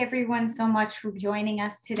to thank everyone so much for joining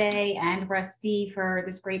us today, and Rusty for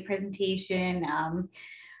this great presentation.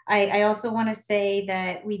 I also want to say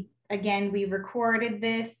that we recorded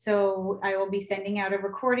this, so I will be sending out a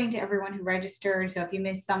recording to everyone who registered. So if you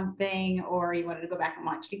missed something or you wanted to go back and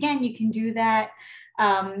watch it again, you can do that.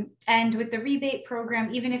 And with the rebate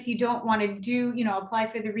program, even if you don't want to do, apply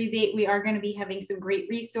for the rebate, we are going to be having some great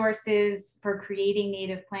resources for creating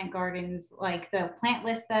native plant gardens, like the plant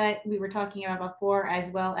list that we were talking about before, as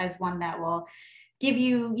well as one that will give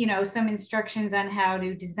you, some instructions on how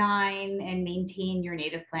to design and maintain your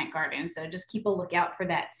native plant garden. So just keep a lookout for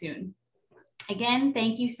that soon. Again,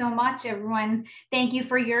 thank you so much, everyone. Thank you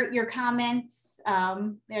for your comments.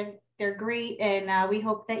 They're great, and we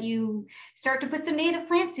hope that you start to put some native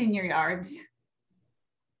plants in your yards.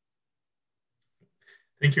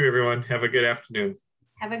 Thank you, everyone. Have a good afternoon.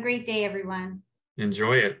 Have a great day, everyone.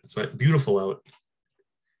 Enjoy it. It's beautiful out.